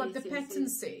that's what the pattern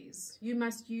says. You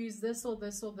must use this or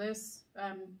this or this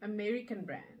American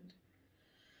brand.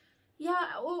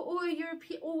 Or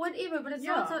European or whatever, but it's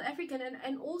not South African.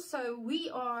 And also,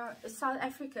 South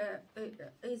Africa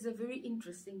is a very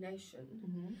interesting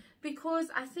nation, because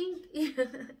I think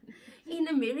in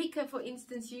America, for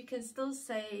instance, you can still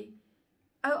say,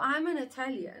 oh, I'm an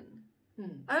Italian.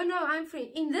 Oh no, I'm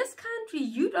French. In this country,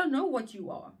 you don't know what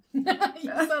you are.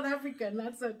 You're South African,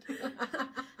 that's it.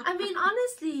 I mean,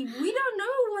 honestly, we don't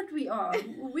know what we are.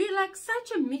 We're like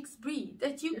such a mixed breed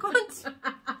that you can't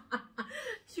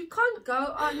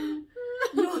go on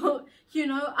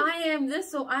your, I am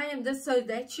this or I am this, so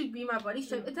that should be my body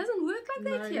shape. It doesn't work like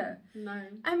that here. No.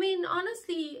 I mean,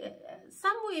 honestly,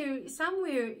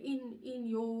 somewhere in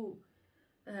your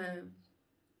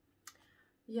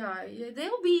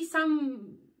there'll be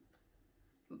some.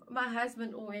 My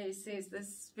husband always says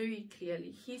this very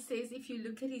clearly. He says if you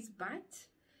look at his butt,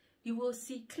 you will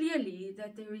see clearly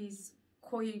that there is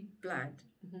Khoi blood.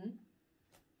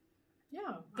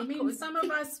 I mean, some of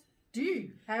us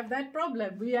do have that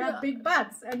problem. We have big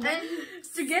butts, and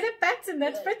to get a pattern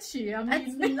that fits you, I mean,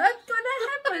 it's not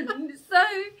gonna happen. So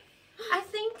I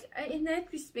think in that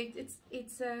respect,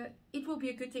 it will be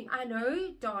a good thing. I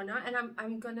know Dana, and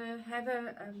I'm gonna have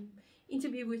a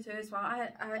interview with her as well.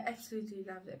 I absolutely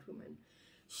love that woman.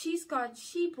 She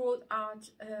brought out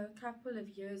a couple of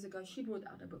years ago. She brought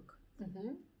out a book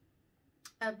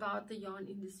about the yarn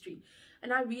industry,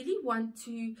 and I really want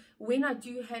to, when I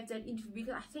do have that interview,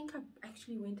 because I think I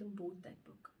actually went and bought that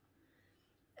book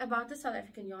about the South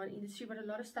African yarn industry, but a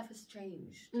lot of stuff has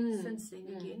changed since then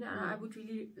again, and I would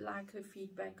really like her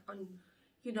feedback on,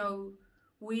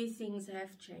 where things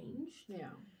have changed.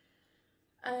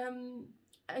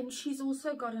 And she's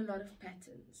also got a lot of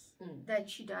patterns that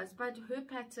she does, but her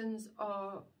patterns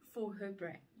are for her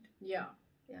brand.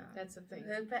 Yeah, that's the thing.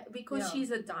 Because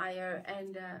she's a dyer,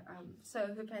 and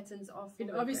so her patterns are full.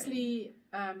 It obviously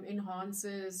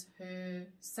enhances her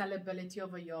sellability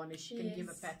of a yarn, as she can give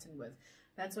a pattern with.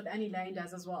 That's what Annie Lane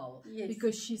does as well. Yes.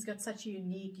 Because she's got such a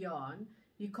unique yarn,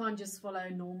 you can't just follow a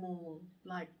normal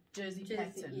like jersey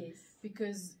pattern. Yes.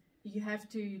 Because you have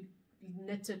to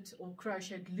knit it or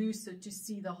crochet it looser to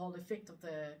see the whole effect of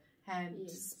the hand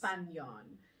spun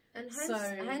yarn. And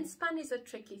hand spun is a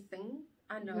tricky thing.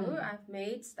 I know. I've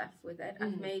made stuff with it.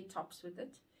 I've made tops with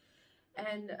it.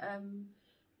 And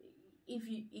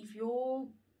if your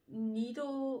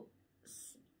needle,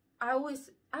 I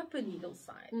always up a needle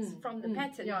size from the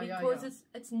pattern, because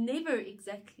it's never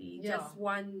exactly just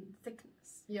one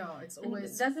thickness. Yeah, it's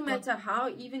always, it doesn't matter how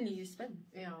evenly you spin.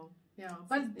 Yeah,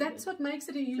 but that's what makes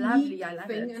it a unique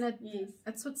thing, and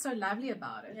that's what's so lovely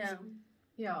about it.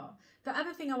 Yeah. The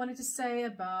other thing I wanted to say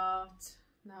about,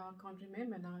 now I can't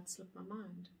remember, now it slipped my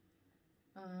mind.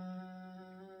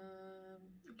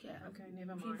 Okay,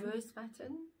 never mind. Reverse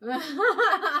button.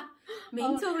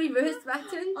 Mental reverse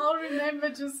button. I'll remember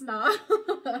just now.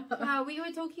 We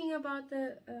were talking about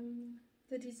the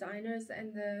designers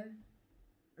and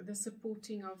the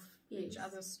supporting of each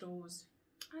other's stores.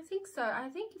 I think so. I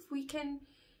think if we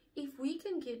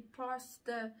can get past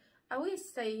the, I always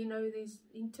say, you know, there's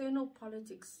internal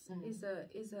politics is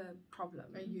a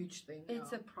problem. A huge thing.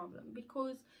 It's a problem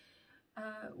because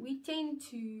we tend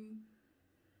to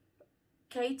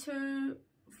cater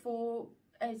for,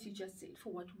 as you just said,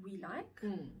 for what we like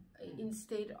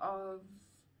instead of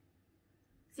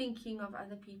thinking of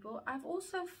other people. I've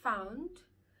also found,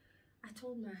 I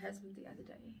told my husband the other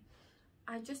day,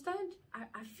 I just don't,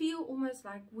 I feel almost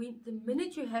like when the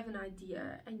minute you have an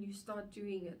idea and you start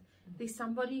doing it, there's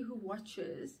somebody who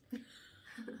watches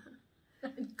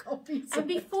and copies and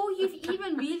before you've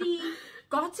even really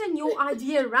gotten your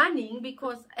idea running,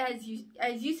 because as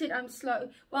you said, I'm slow.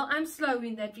 Well, I'm slow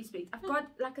in that respect. I've got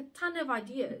like a ton of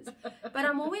ideas, but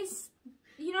I'm always,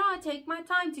 you know, I take my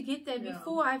time to get there.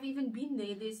 Before I've even been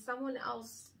there, there's someone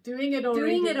else doing it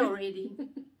already.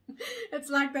 It's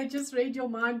like they just read your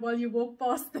mind while you walk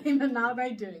past them, and now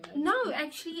they're doing it. No,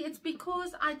 actually, it's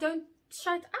because I don't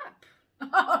shut up.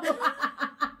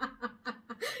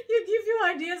 You give your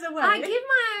ideas away. I give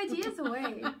my ideas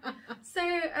away. So,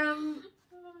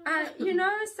 you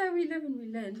know, so we live and we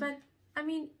learn. But, I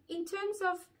mean, in terms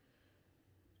of,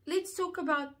 let's talk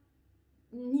about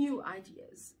new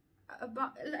ideas.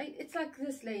 About, like, it's like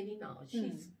this lady now.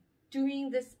 She's doing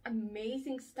this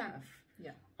amazing stuff.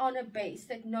 On a base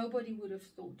that nobody would have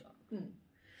thought of.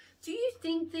 Do you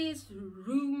think there's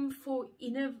room for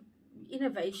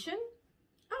innovation?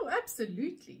 Oh,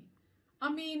 absolutely. I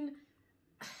mean,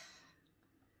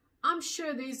 I'm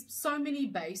sure there's so many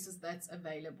bases that's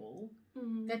available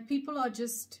that people are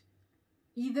just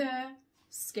either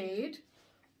scared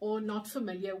or not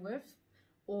familiar with,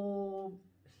 or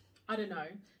I don't know,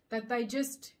 that they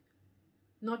just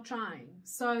not trying.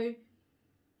 So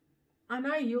I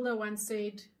know Hilda once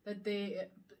said that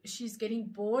she's getting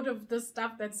bored of the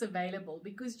stuff that's available,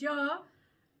 because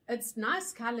it's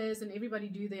nice colors and everybody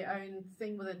do their own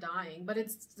thing with the dyeing, but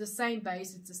it's the same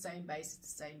base, it's the same base,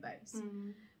 it's the same base.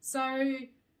 So,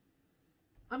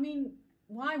 I mean,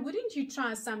 why wouldn't you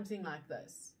try something like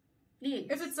this? Yes.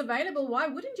 If it's available, why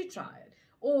wouldn't you try it?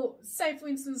 Or say, for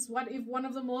instance, what if one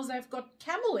of the malls have got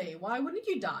camel hair? Why wouldn't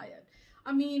you dye it?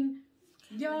 I mean,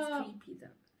 It's creepy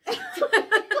though.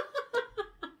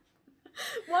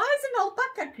 Why is an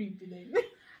alpaca creepy then?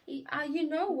 You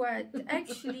know what?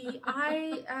 Actually,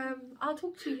 I'll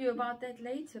talk to you about that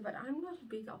later. But I'm not a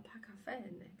big alpaca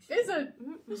fan. Actually, is it?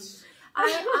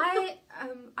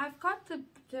 I've got the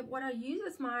what I use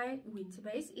as my winter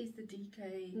base is the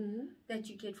DK that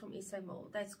you get from SA Mall.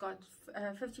 That's got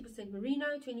 50%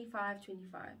 merino, 25,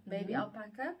 baby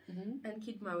alpaca, and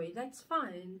kid moe. That's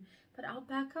fine. But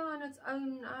alpaca on its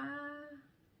own,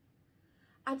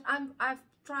 I've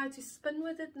tried to spin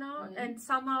with it now, and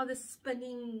somehow the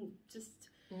spinning just,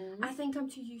 I think I'm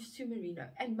too used to merino.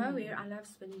 And mohair, I love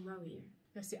spinning mohair.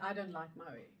 You see, I don't like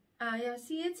mohair. Yeah,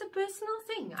 see, it's a personal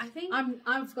thing. I think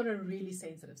I've got a really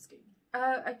sensitive skin.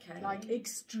 Oh, okay. Like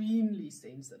extremely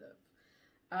sensitive.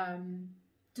 I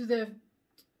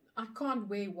can't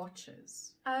wear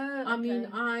watches. Oh, okay. I mean,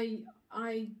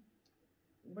 I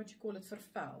what you call it,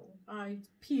 vervel. I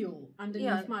peel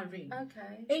underneath my ring.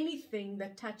 Okay. Anything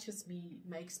that touches me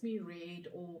makes me red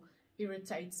or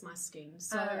irritates my skin.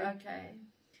 So okay.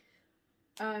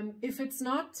 If it's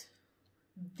not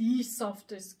the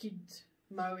softest kid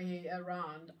mohair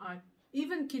around,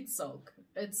 even kid silk,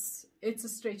 it's a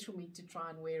stretch for me to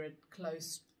try and wear it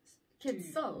close. Kid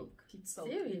silk. Kid silk.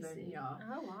 Seriously? Even, yeah.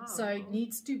 Oh wow. So it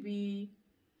needs to be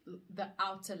the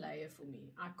outer layer for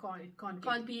me. It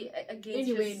can't be against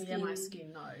anywhere your near skin. my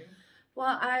skin. No.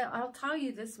 Well, I'll tell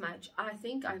you this much. I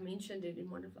think I mentioned it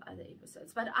in one of the other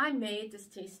episodes, but I made this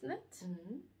test knit,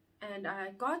 and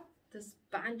I got this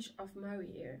bunch of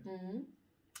mohair.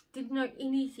 Didn't know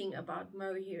anything about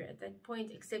mohair at that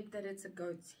point, except that it's a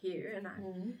goat's hair, and I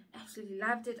absolutely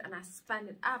loved it. And I spun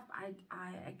it up. I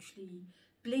actually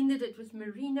blended it with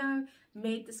merino,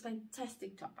 made this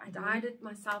fantastic top. I dyed it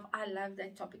myself. I love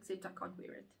that top, except I can't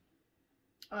wear it.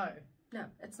 Oh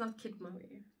no, it's not kid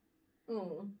mohair.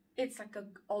 Oh. It's like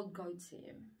an old goat's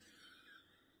hair.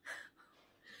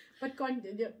 But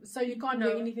so you can't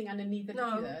wear anything underneath it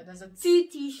either, does it? 2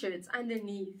 t-shirts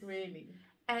underneath. Really?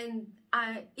 And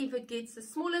if it gets the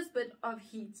smallest bit of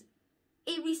heat,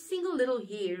 every single little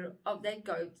hair of that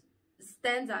goat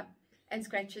stands up and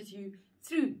scratches you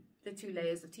through the 2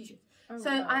 layers of t-shirts. Oh, so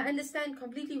wow. I understand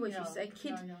completely what you say.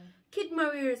 Kid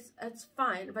mohair, it's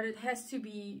fine, but it has to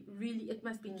be really, it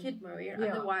must be kid mohair,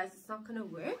 otherwise it's not going to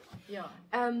work. Yeah.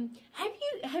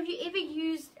 Have you ever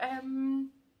used, have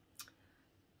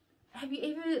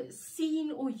you ever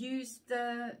seen or used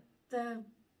the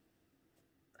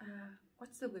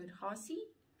what's the word, Hasi?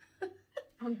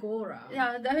 Angora.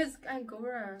 Yeah, those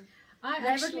Angora. I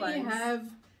actually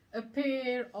have a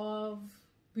pair of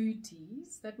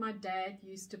booties that my dad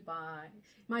used to buy.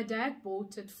 My dad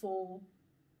bought it for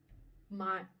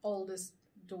my oldest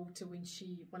daughter when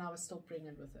I was still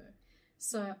pregnant with her.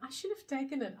 So I should have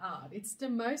taken it out. It's the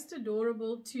most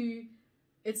adorable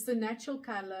it's the natural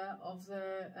color of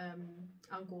the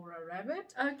Angora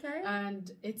rabbit. Okay.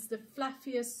 And it's the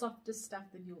fluffiest, softest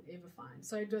stuff that you'll ever find.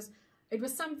 So it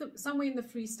was somewhere in the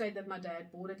Free State that my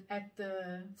dad bought it at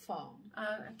the farm.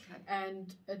 Oh, okay.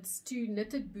 And it's 2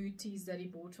 knitted booties that he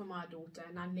bought for my daughter,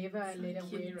 and I never let her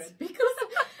wear it because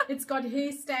it's got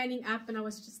hair standing up, and I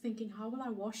was just thinking, how will I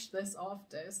wash this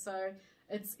after? So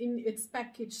it's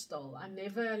packaged still. I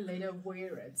never let her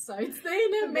wear it. So it's there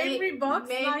in a memory box.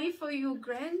 Maybe for your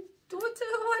granddaughter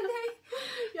one day.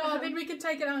 Yeah, then we can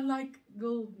take it out and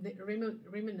we'll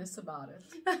reminisce about it.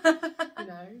 You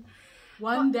know.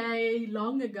 One day,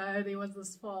 long ago, there was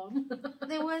this farm.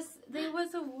 there was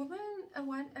a woman,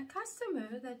 a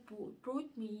customer that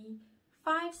brought me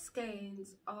 5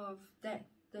 skeins of the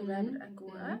rabbit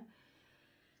Angora,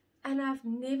 and I've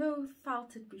never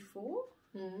felt it before.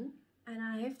 And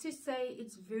I have to say,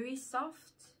 it's very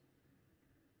soft,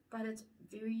 but it's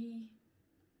very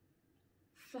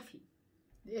fluffy.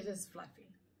 It is fluffy.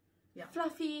 Yeah.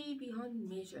 Fluffy beyond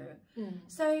measure.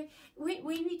 So when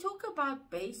we talk about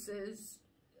bases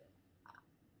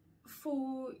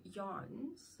for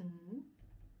yarns,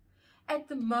 at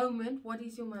the moment, what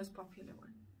is your most popular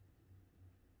one?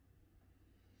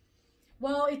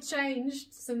 Well, it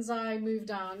changed since I moved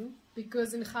down,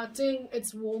 because in Gauteng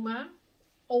it's warmer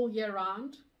all year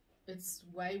round. It's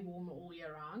way warmer all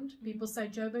year round. People say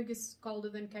Joburg is colder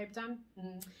than Cape Town.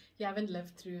 You haven't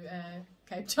lived through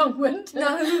Cape Town winter.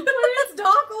 No. Where it's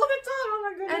dark all the time. Oh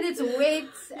my goodness. And it's wet,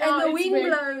 and the wind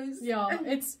blows. Yeah,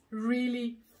 it's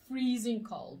really freezing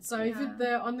cold. So if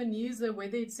on the news, the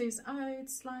weather, it says, oh,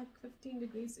 it's like 15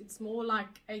 degrees. It's more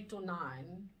like 8 or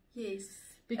 9. Yes.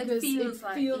 Because it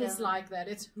feels like that.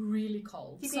 It's really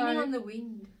cold. Depending on the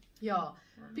wind. Yeah.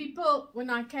 People, when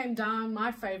I came down,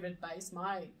 my favorite base,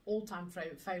 my all-time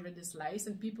favorite is lace,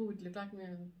 and people would look like me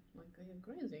and like, are you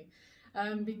crazy?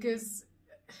 Because,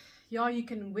 you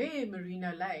can wear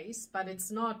merino lace, but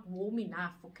it's not warm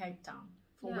enough for Cape Town,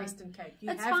 for Western Cape.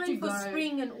 It's fine for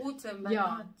spring and autumn, but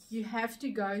not. You have to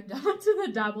go down to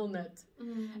the double knit,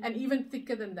 and even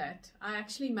thicker than that. I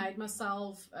actually made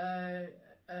myself a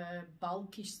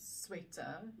bulky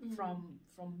sweater from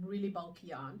really bulky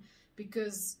yarn,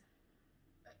 because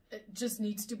it just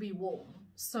needs to be warm.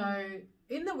 So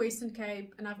in the Western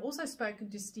Cape, and I've also spoken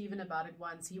to Stephen about it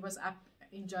once, he was up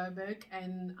in Joburg,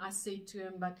 and I said to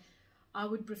him, but I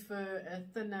would prefer a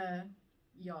thinner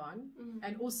yarn,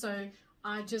 and also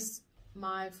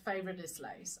my favorite is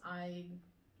lace.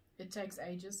 It takes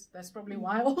ages. That's probably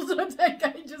why I also take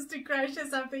ages to crochet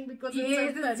something, because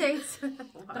it's so thin.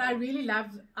 But I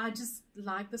just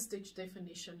like the stitch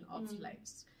definition of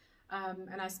lace.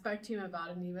 And I spoke to him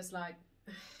about it, and he was like,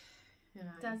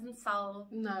 doesn't sell.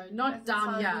 No, not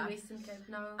down here. In Western Cape,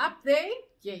 no. Up there,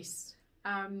 yes.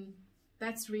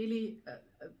 That's really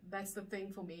that's the thing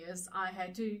for me, is I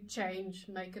had to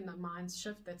make a mind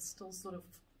shift. That's still sort of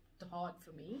hard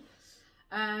for me.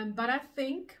 But I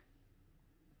think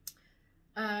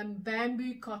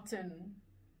bamboo cotton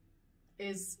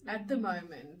is at the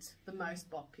moment the most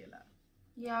popular.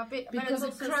 Yeah, because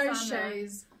it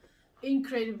crochets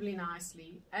incredibly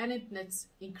nicely, and it knits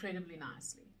incredibly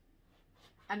nicely.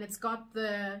 and it's got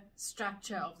the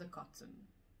structure of the cotton.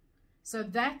 So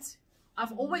that,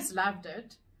 I've always loved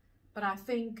it, but I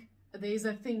think there's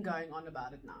a thing going on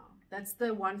about it now. That's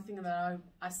the one thing that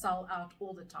I sell out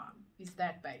all the time, is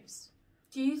that base.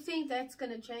 Do you think that's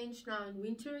going to change now in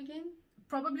winter again?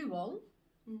 Probably will.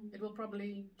 It will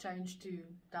probably change to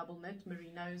double knit,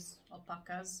 merinos,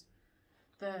 alpacas,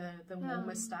 the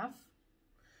warmer stuff.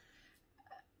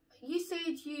 You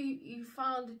said you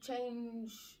found a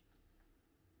change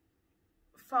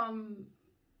from,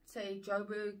 say,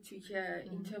 Joburg to here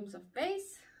in terms of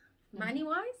base,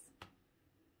 money-wise?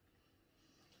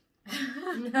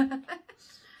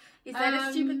 Is that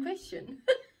a stupid question?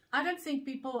 I don't think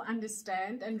people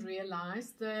understand and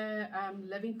realize the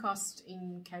living cost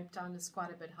in Cape Town is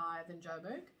quite a bit higher than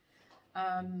Joburg.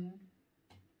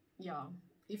 Yeah,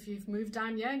 if you've moved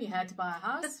down here and you had to buy a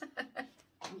house,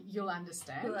 you'll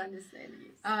understand. You'll understand,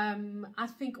 yes. I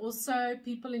think also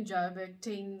people in Joburg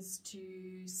tends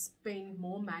to spend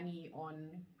more money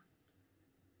on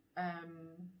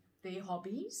their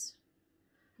hobbies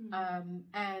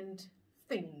and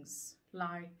things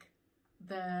like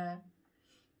the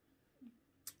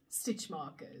stitch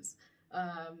markers,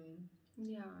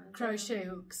 crochet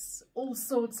hooks, all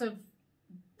sorts of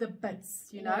the bits,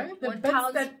 you know,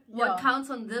 what counts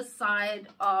on this side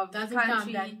of the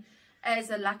country as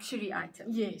a luxury item.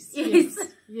 Yes.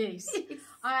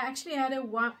 I actually had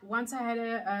once I had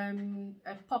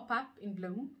a pop-up in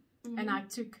Bloom, and I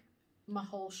took my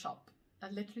whole shop. I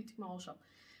literally took my whole shop.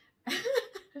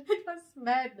 It was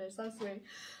madness, I swear.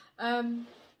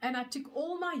 And I took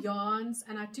all my yarns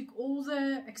and I took all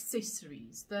the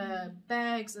accessories, the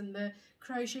bags and the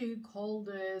crochet hook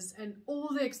holders and all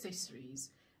the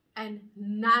accessories, and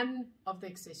none of the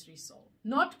accessories sold.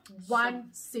 Not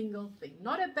one single thing.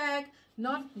 Not a bag,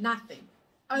 nothing.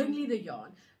 Only the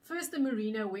yarn. First the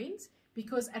merino went,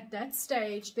 because at that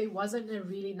stage there wasn't a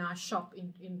really nice shop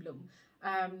in Bloom.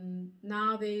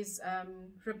 Now there's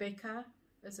Rebecca,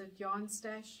 is it Yarn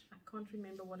Stash? I can't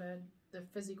remember what the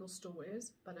physical store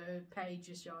is, but her page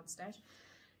is Yarn Stash.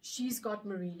 She's got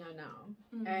merino now,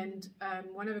 and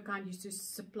One of a Kind used to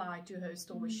supply to her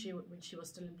store when she was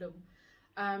still in Bloom.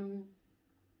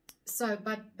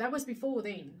 But that was before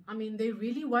then. I mean, there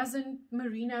really wasn't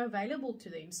merino available to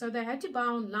them, so they had to buy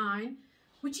online,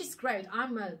 which is great.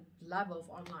 I'm a lover of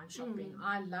online shopping.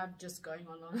 I love just going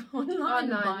online.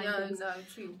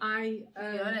 True. You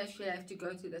don't actually have to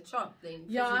go to the shop then.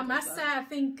 Yeah, I must say, I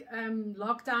think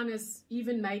lockdown has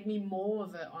even made me more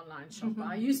of an online shopper.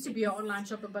 I used to be an online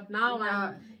shopper, but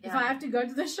now if I have to go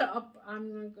to the shop,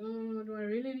 I'm like, oh, do I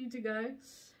really need to go?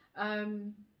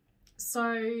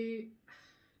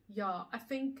 I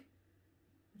think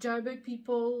Joburg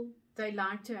people, they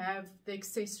like to have the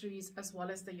accessories as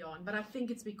well as the yarn, but I think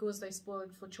it's because they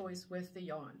spoiled for choice with the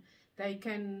yarn. They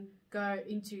can go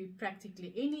into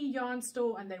practically any yarn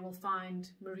store and they will find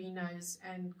merinos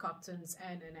and cottons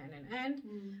and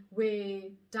where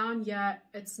down here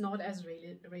it's not as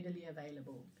readily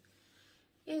available.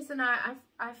 Yes, and I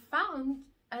found,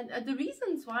 and the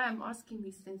reasons why I'm asking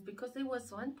these things, because there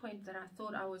was one point that I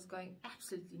thought I was going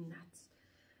absolutely nuts.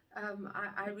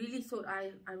 I really thought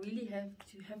I really have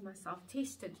to have myself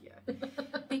tested here,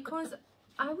 because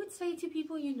I would say to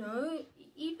people, you know,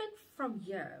 even from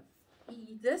here,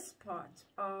 this part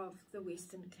of the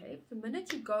Western Cape, the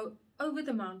minute you go over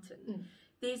the mountain,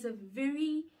 there's a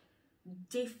very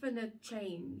definite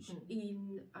change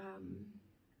in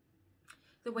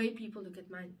the way people look at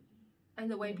money and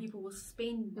the way people will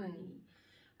spend money.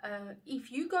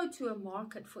 If you go to a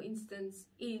market, for instance,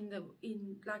 in the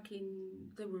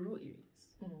rural areas,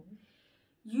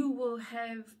 you will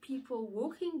have people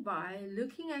walking by,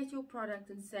 looking at your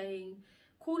product and saying,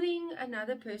 calling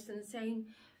another person and saying,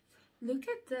 look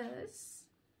at this.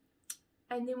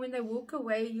 And then when they walk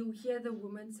away, you'll hear the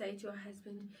woman say to her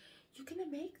husband, you're going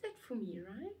to make that for me,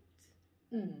 right?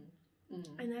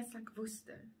 And that's like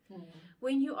Worcester.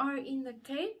 When you are in the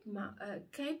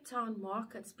Cape Town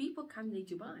markets, people come there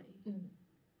to buy.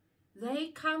 They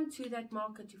come to that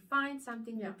market to find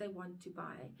something that they want to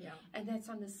buy, and that's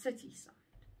on the city side.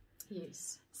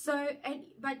 Yes. So, and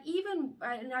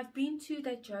I've been to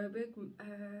that Joburg.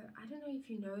 I don't know if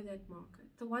you know that market,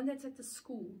 the one that's at the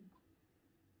school.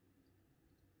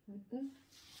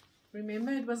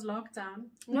 Remember, it was lockdown.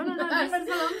 No, this was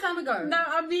a long time ago. No,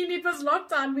 I mean, it was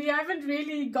lockdown. We haven't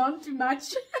really gone too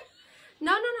much.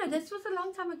 No, this was a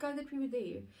long time ago that we were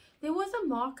there. There was a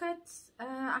market,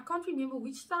 I can't remember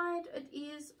which side it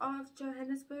is of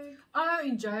Johannesburg. Oh,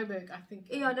 in Joburg, I think.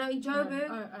 Yeah, no, in Joburg.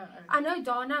 Oh. I know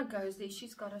Dana goes there.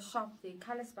 She's got a shop there.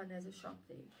 Colorspan has a shop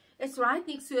there. It's right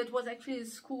next to it. Was actually a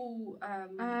school.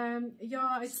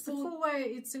 Yeah, it's school,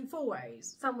 it's in 4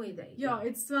 ways. somewhere there. Yeah,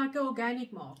 it's like an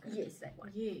organic market. Yes, that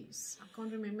one. Yes, I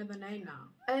can't remember the name now.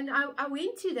 And I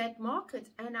went to that market,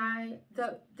 and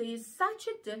there's such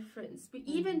a difference,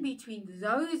 even between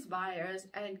those buyers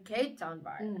and Cape Town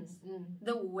buyers.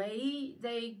 The way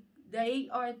they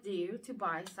are there to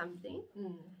buy something.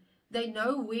 They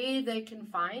know where they can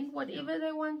find whatever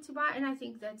they want to buy, and I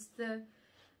think that's the.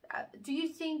 Do you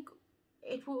think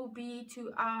it will be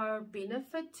to our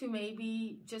benefit to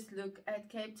maybe just look at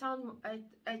Cape Town,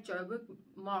 at Joburg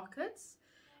markets,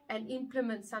 and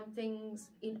implement some things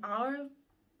in our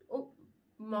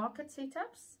market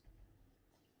setups?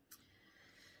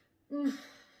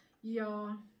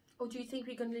 Yeah. Or do you think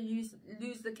we're going to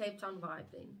lose the Cape Town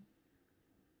vibe then?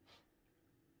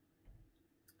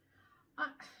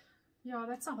 Yeah,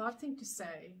 that's a hard thing to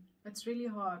say. It's really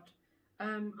hard.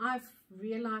 I've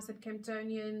realized that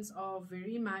Camptonians are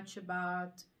very much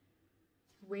about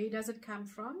where does it come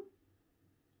from?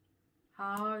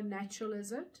 How natural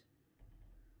is it?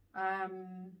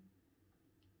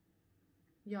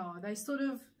 Yeah,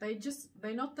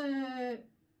 they're not the,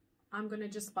 I'm going to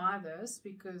just buy this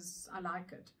because I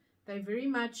like it. They're very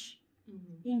much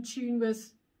in tune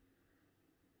with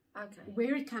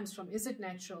where it comes from. Is it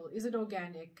natural? Is it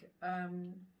organic?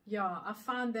 Yeah, I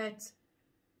found that,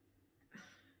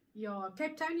 yeah,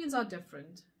 Cape Townians are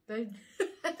different. They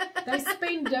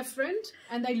spend different,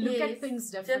 and they look at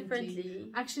things differently.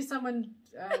 Actually, someone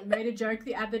made a joke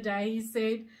the other day. He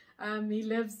said he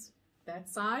lives that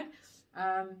side,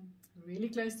 really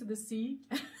close to the sea.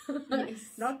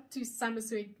 Not to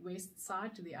Somerset West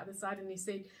side, to the other side. And he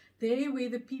said, there where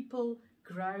the people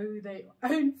grow their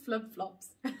own flip-flops.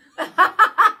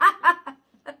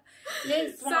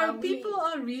 Yes. So people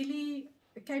are really,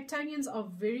 Cape Townians are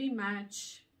very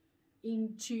much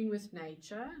in tune with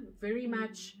nature, very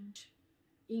much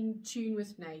in tune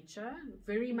with nature,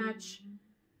 very much,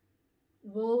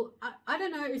 well, I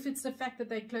don't know if it's the fact that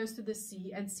they're close to the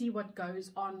sea and see what goes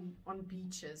on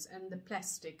beaches and the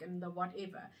plastic and the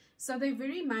whatever. So they're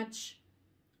very much,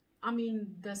 I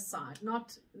mean, this side,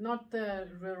 not the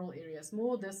rural areas,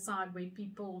 more this side where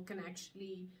people can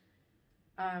actually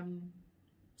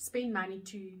spend money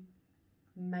to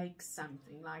make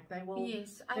something. Like they will.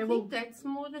 Yes, I think that's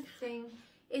more the thing.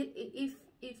 If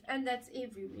and that's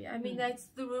everywhere. I mean, that's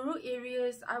the rural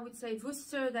areas. I would say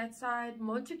Worcester, that side.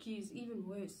 Montague is even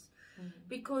worse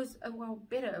because well,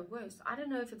 better or worse. I don't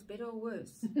know if it's better or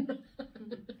worse.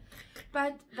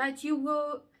 but you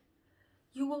will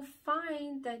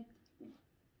find that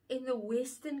in the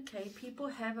Western Cape, people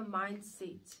have a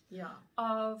mindset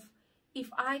of, if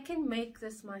I can make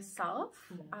this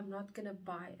myself, I'm not gonna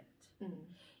buy it.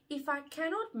 If I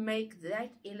cannot make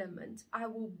that element, I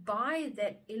will buy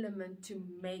that element to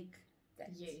make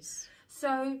that. Yes.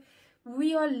 So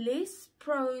we are less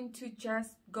prone to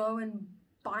just go and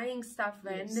buying stuff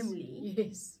randomly.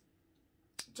 Yes.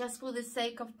 Just for the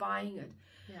sake of buying it.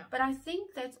 Yeah. But I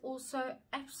think that's also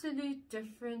absolute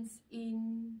difference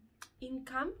in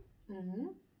income.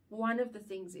 One of the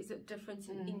things is a difference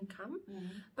in income,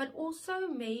 but also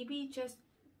maybe just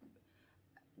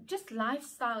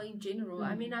lifestyle in general.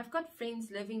 I mean, I've got friends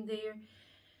living there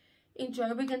in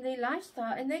Joburg, and their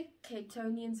lifestyle, and they're Cape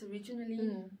Townians originally,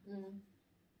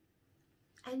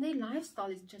 and their lifestyle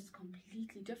is just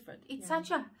completely different. It's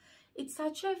such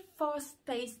a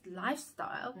fast-paced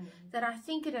lifestyle that I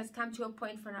think it has come to a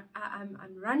point where I'm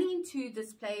running into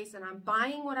this place and I'm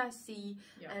buying what I see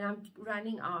and I'm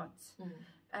running out,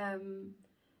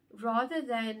 rather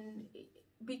than,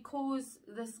 because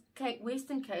this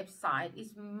Western Cape side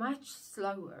is much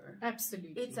slower.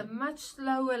 Absolutely. It's a much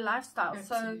slower lifestyle.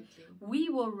 Absolutely. So we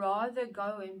will rather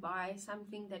go and buy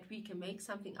something that we can make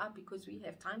something up because we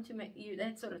have time to make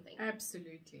that sort of thing.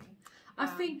 Absolutely. I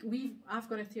think I've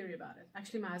got a theory about it.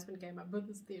 Actually, my husband came up with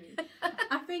this theory.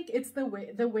 I think it's the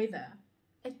weather.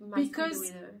 It must because be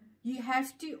the weather. You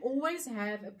have to always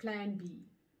have a plan B.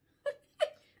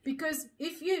 Because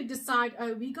if you decide,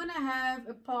 oh, we're going to have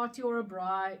a party or a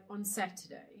braai on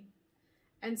Saturday,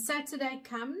 and Saturday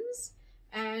comes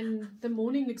and the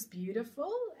morning looks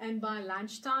beautiful, and by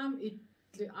lunchtime,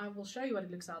 I will show you what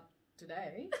it looks like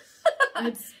today.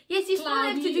 It's yes, you still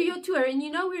have to do your tour, and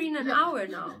you know we're in an hour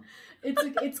now.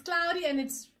 It's cloudy and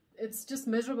it's just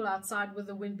miserable outside with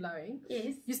the wind blowing.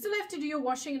 Yes. You still have to do your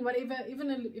washing and whatever,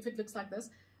 even if it looks like this.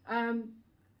 And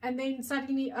then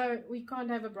suddenly, oh, we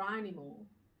can't have a braai anymore.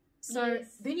 So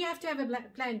Yes. then you have to have a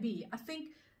plan B. I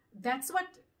think that's what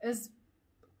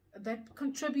that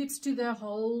contributes to the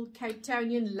whole Cape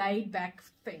Townian laid back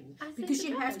thing, because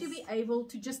you have to be able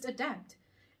to just adapt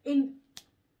in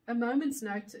a moment's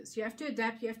notice. You have to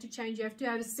adapt, you have to change, you have to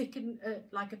have a second,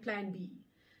 like a plan B.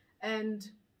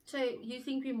 And so you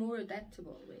think we're more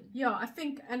adaptable then? yeah, I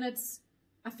think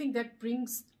that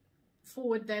brings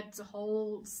forward that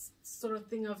whole sort of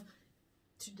thing of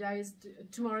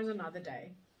tomorrow's another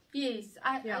day. Yes,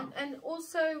 and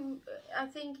also I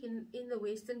think in the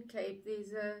Western Cape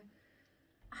there's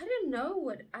I don't know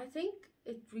what, I think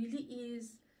it really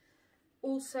is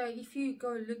also, if you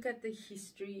go look at the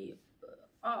history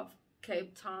of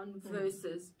Cape Town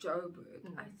versus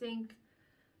Joburg, I think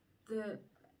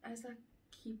as I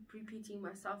keep repeating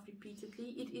myself repeatedly,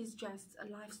 it is just a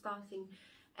lifestyle thing.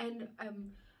 And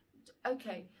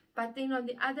okay, but then on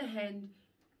the other hand,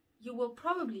 you will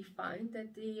probably find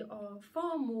that there are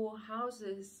far more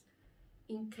houses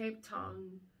in Cape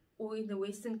Town or in the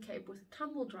Western Cape with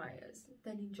tumble dryers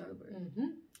than in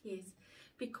Joburg. Yes,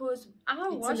 because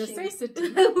our washing a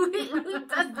necessity.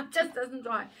 just doesn't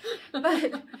dry.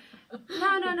 But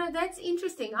no, that's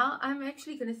interesting. I'm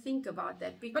actually going to think about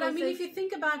that. Because but I mean, if you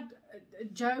think about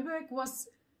Joburg,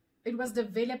 it was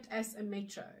developed as a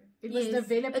metro. It was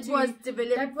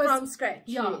developed from scratch.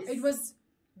 Yeah, yes. it was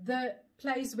the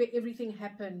place where everything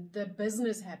happened, the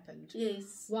business happened.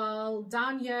 Yes. While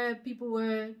down here, people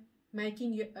were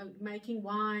making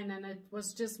wine, and it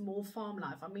was just more farm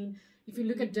life. I mean, if you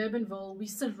look at Durbanville, we're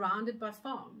surrounded by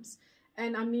farms,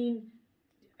 and I mean,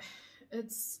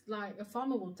 it's like a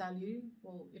farmer will tell you,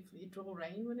 well, if it will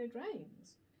rain when it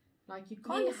rains. Like, you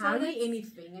can't hurry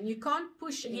anything, and you can't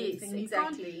push anything. Yes,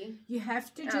 exactly. You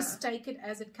have to just take it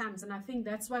as it comes, and I think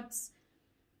that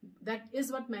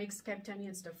is what makes Cape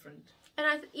Townians different.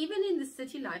 And even in the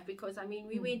city life, because I mean,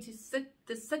 we went to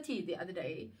the city the other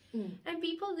day, and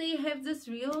people there have this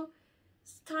real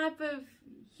type of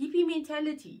hippie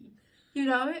mentality, you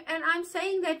know. And I'm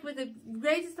saying that with the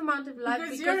greatest amount of love,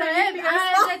 because I have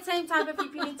that same type of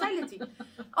hippie mentality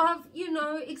of, you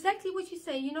know, exactly what you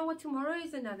say. You know what, tomorrow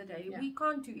is another day. Yeah. We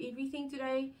can't do everything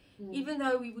today, even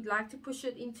though we would like to push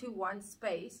it into one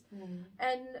space.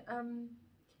 And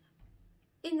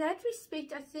in that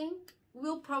respect, I think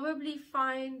we'll probably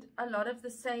find a lot of the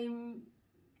same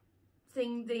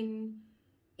thing then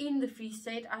in the Free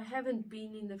State. I haven't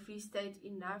been in the Free State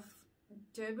enough.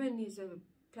 Durban is a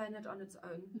planet on its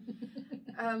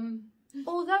own.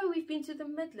 Although we've been to the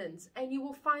Midlands, and you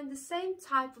will find the same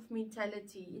type of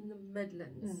mentality in the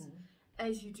Midlands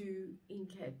as you do in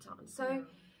Cape Town. So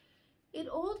it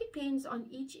all depends on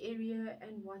each area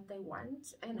and what they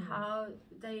want and how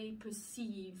they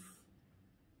perceive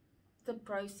the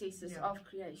processes of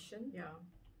creation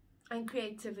and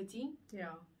creativity.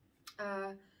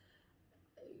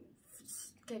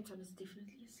 Cape Town is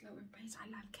definitely a slower pace. I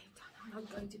love Cape Town. I'm not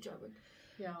going to Joburg.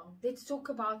 Let's talk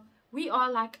about, we are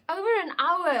like over an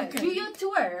hour. Do your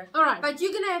tour. All right, but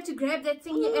you're gonna have to grab that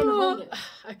thing here and hold it.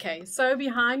 Okay, so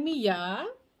behind me here,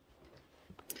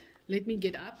 let me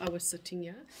get up. I was sitting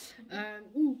here.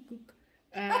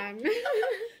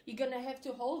 You're gonna have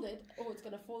to hold it or it's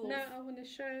gonna fall off. No, I want to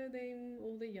show them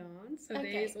all the yarns. So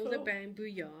there's all the bamboo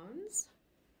yarns,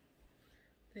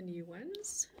 the new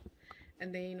ones,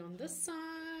 and then on this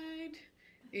side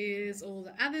is all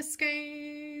the other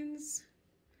skeins,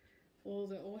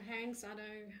 all hangs. I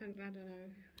don't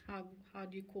know how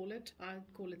do you call it. I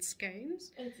call it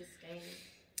skeins. It's a skein.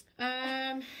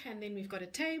 And then we've got a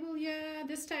table here.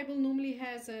 This table normally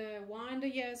has a winder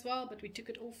here as well, but we took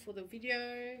it off for the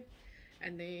video.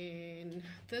 And then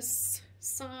this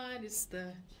side is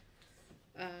the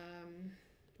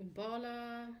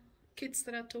umbala kits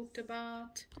that I talked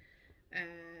about,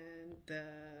 and the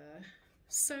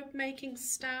soap making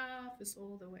stuff is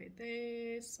all the way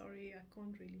there. Sorry, I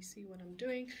can't really see what I'm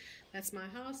doing. That's my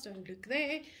house, don't look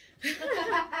there.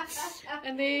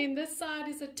 And then this side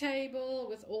is a table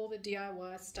with all the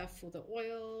DIY stuff for the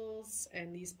oils,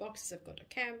 and these boxes have got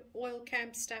a oil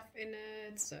camp stuff in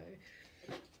it. So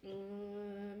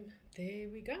there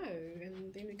we go.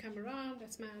 And then we come around,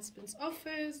 that's my husband's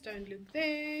office, don't look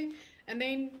there. And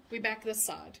then we're back this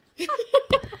side.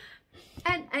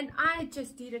 And I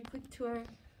just did a quick tour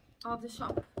of the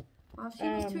shop while she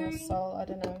was touring. So I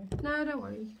don't know. No, don't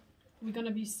worry. We're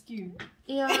gonna be skewed.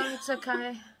 Yeah, it's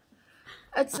okay.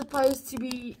 It's supposed to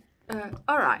be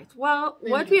alright. Well,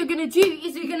 what we're gonna do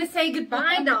is we're gonna say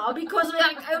goodbye now, because we're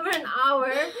like over an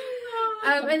hour.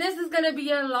 And this is gonna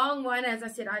be a long one. As I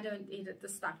said, I don't edit the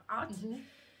stuff out. It's been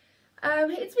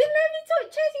lovely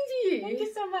chatting to you. Thank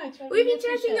you so much. We've been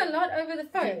chatting a lot over the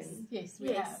phone. Yes,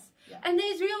 we have. And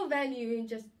there's real value in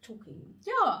just talking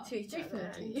Yeah, to each other and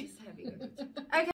definitely. just having a good time. Okay.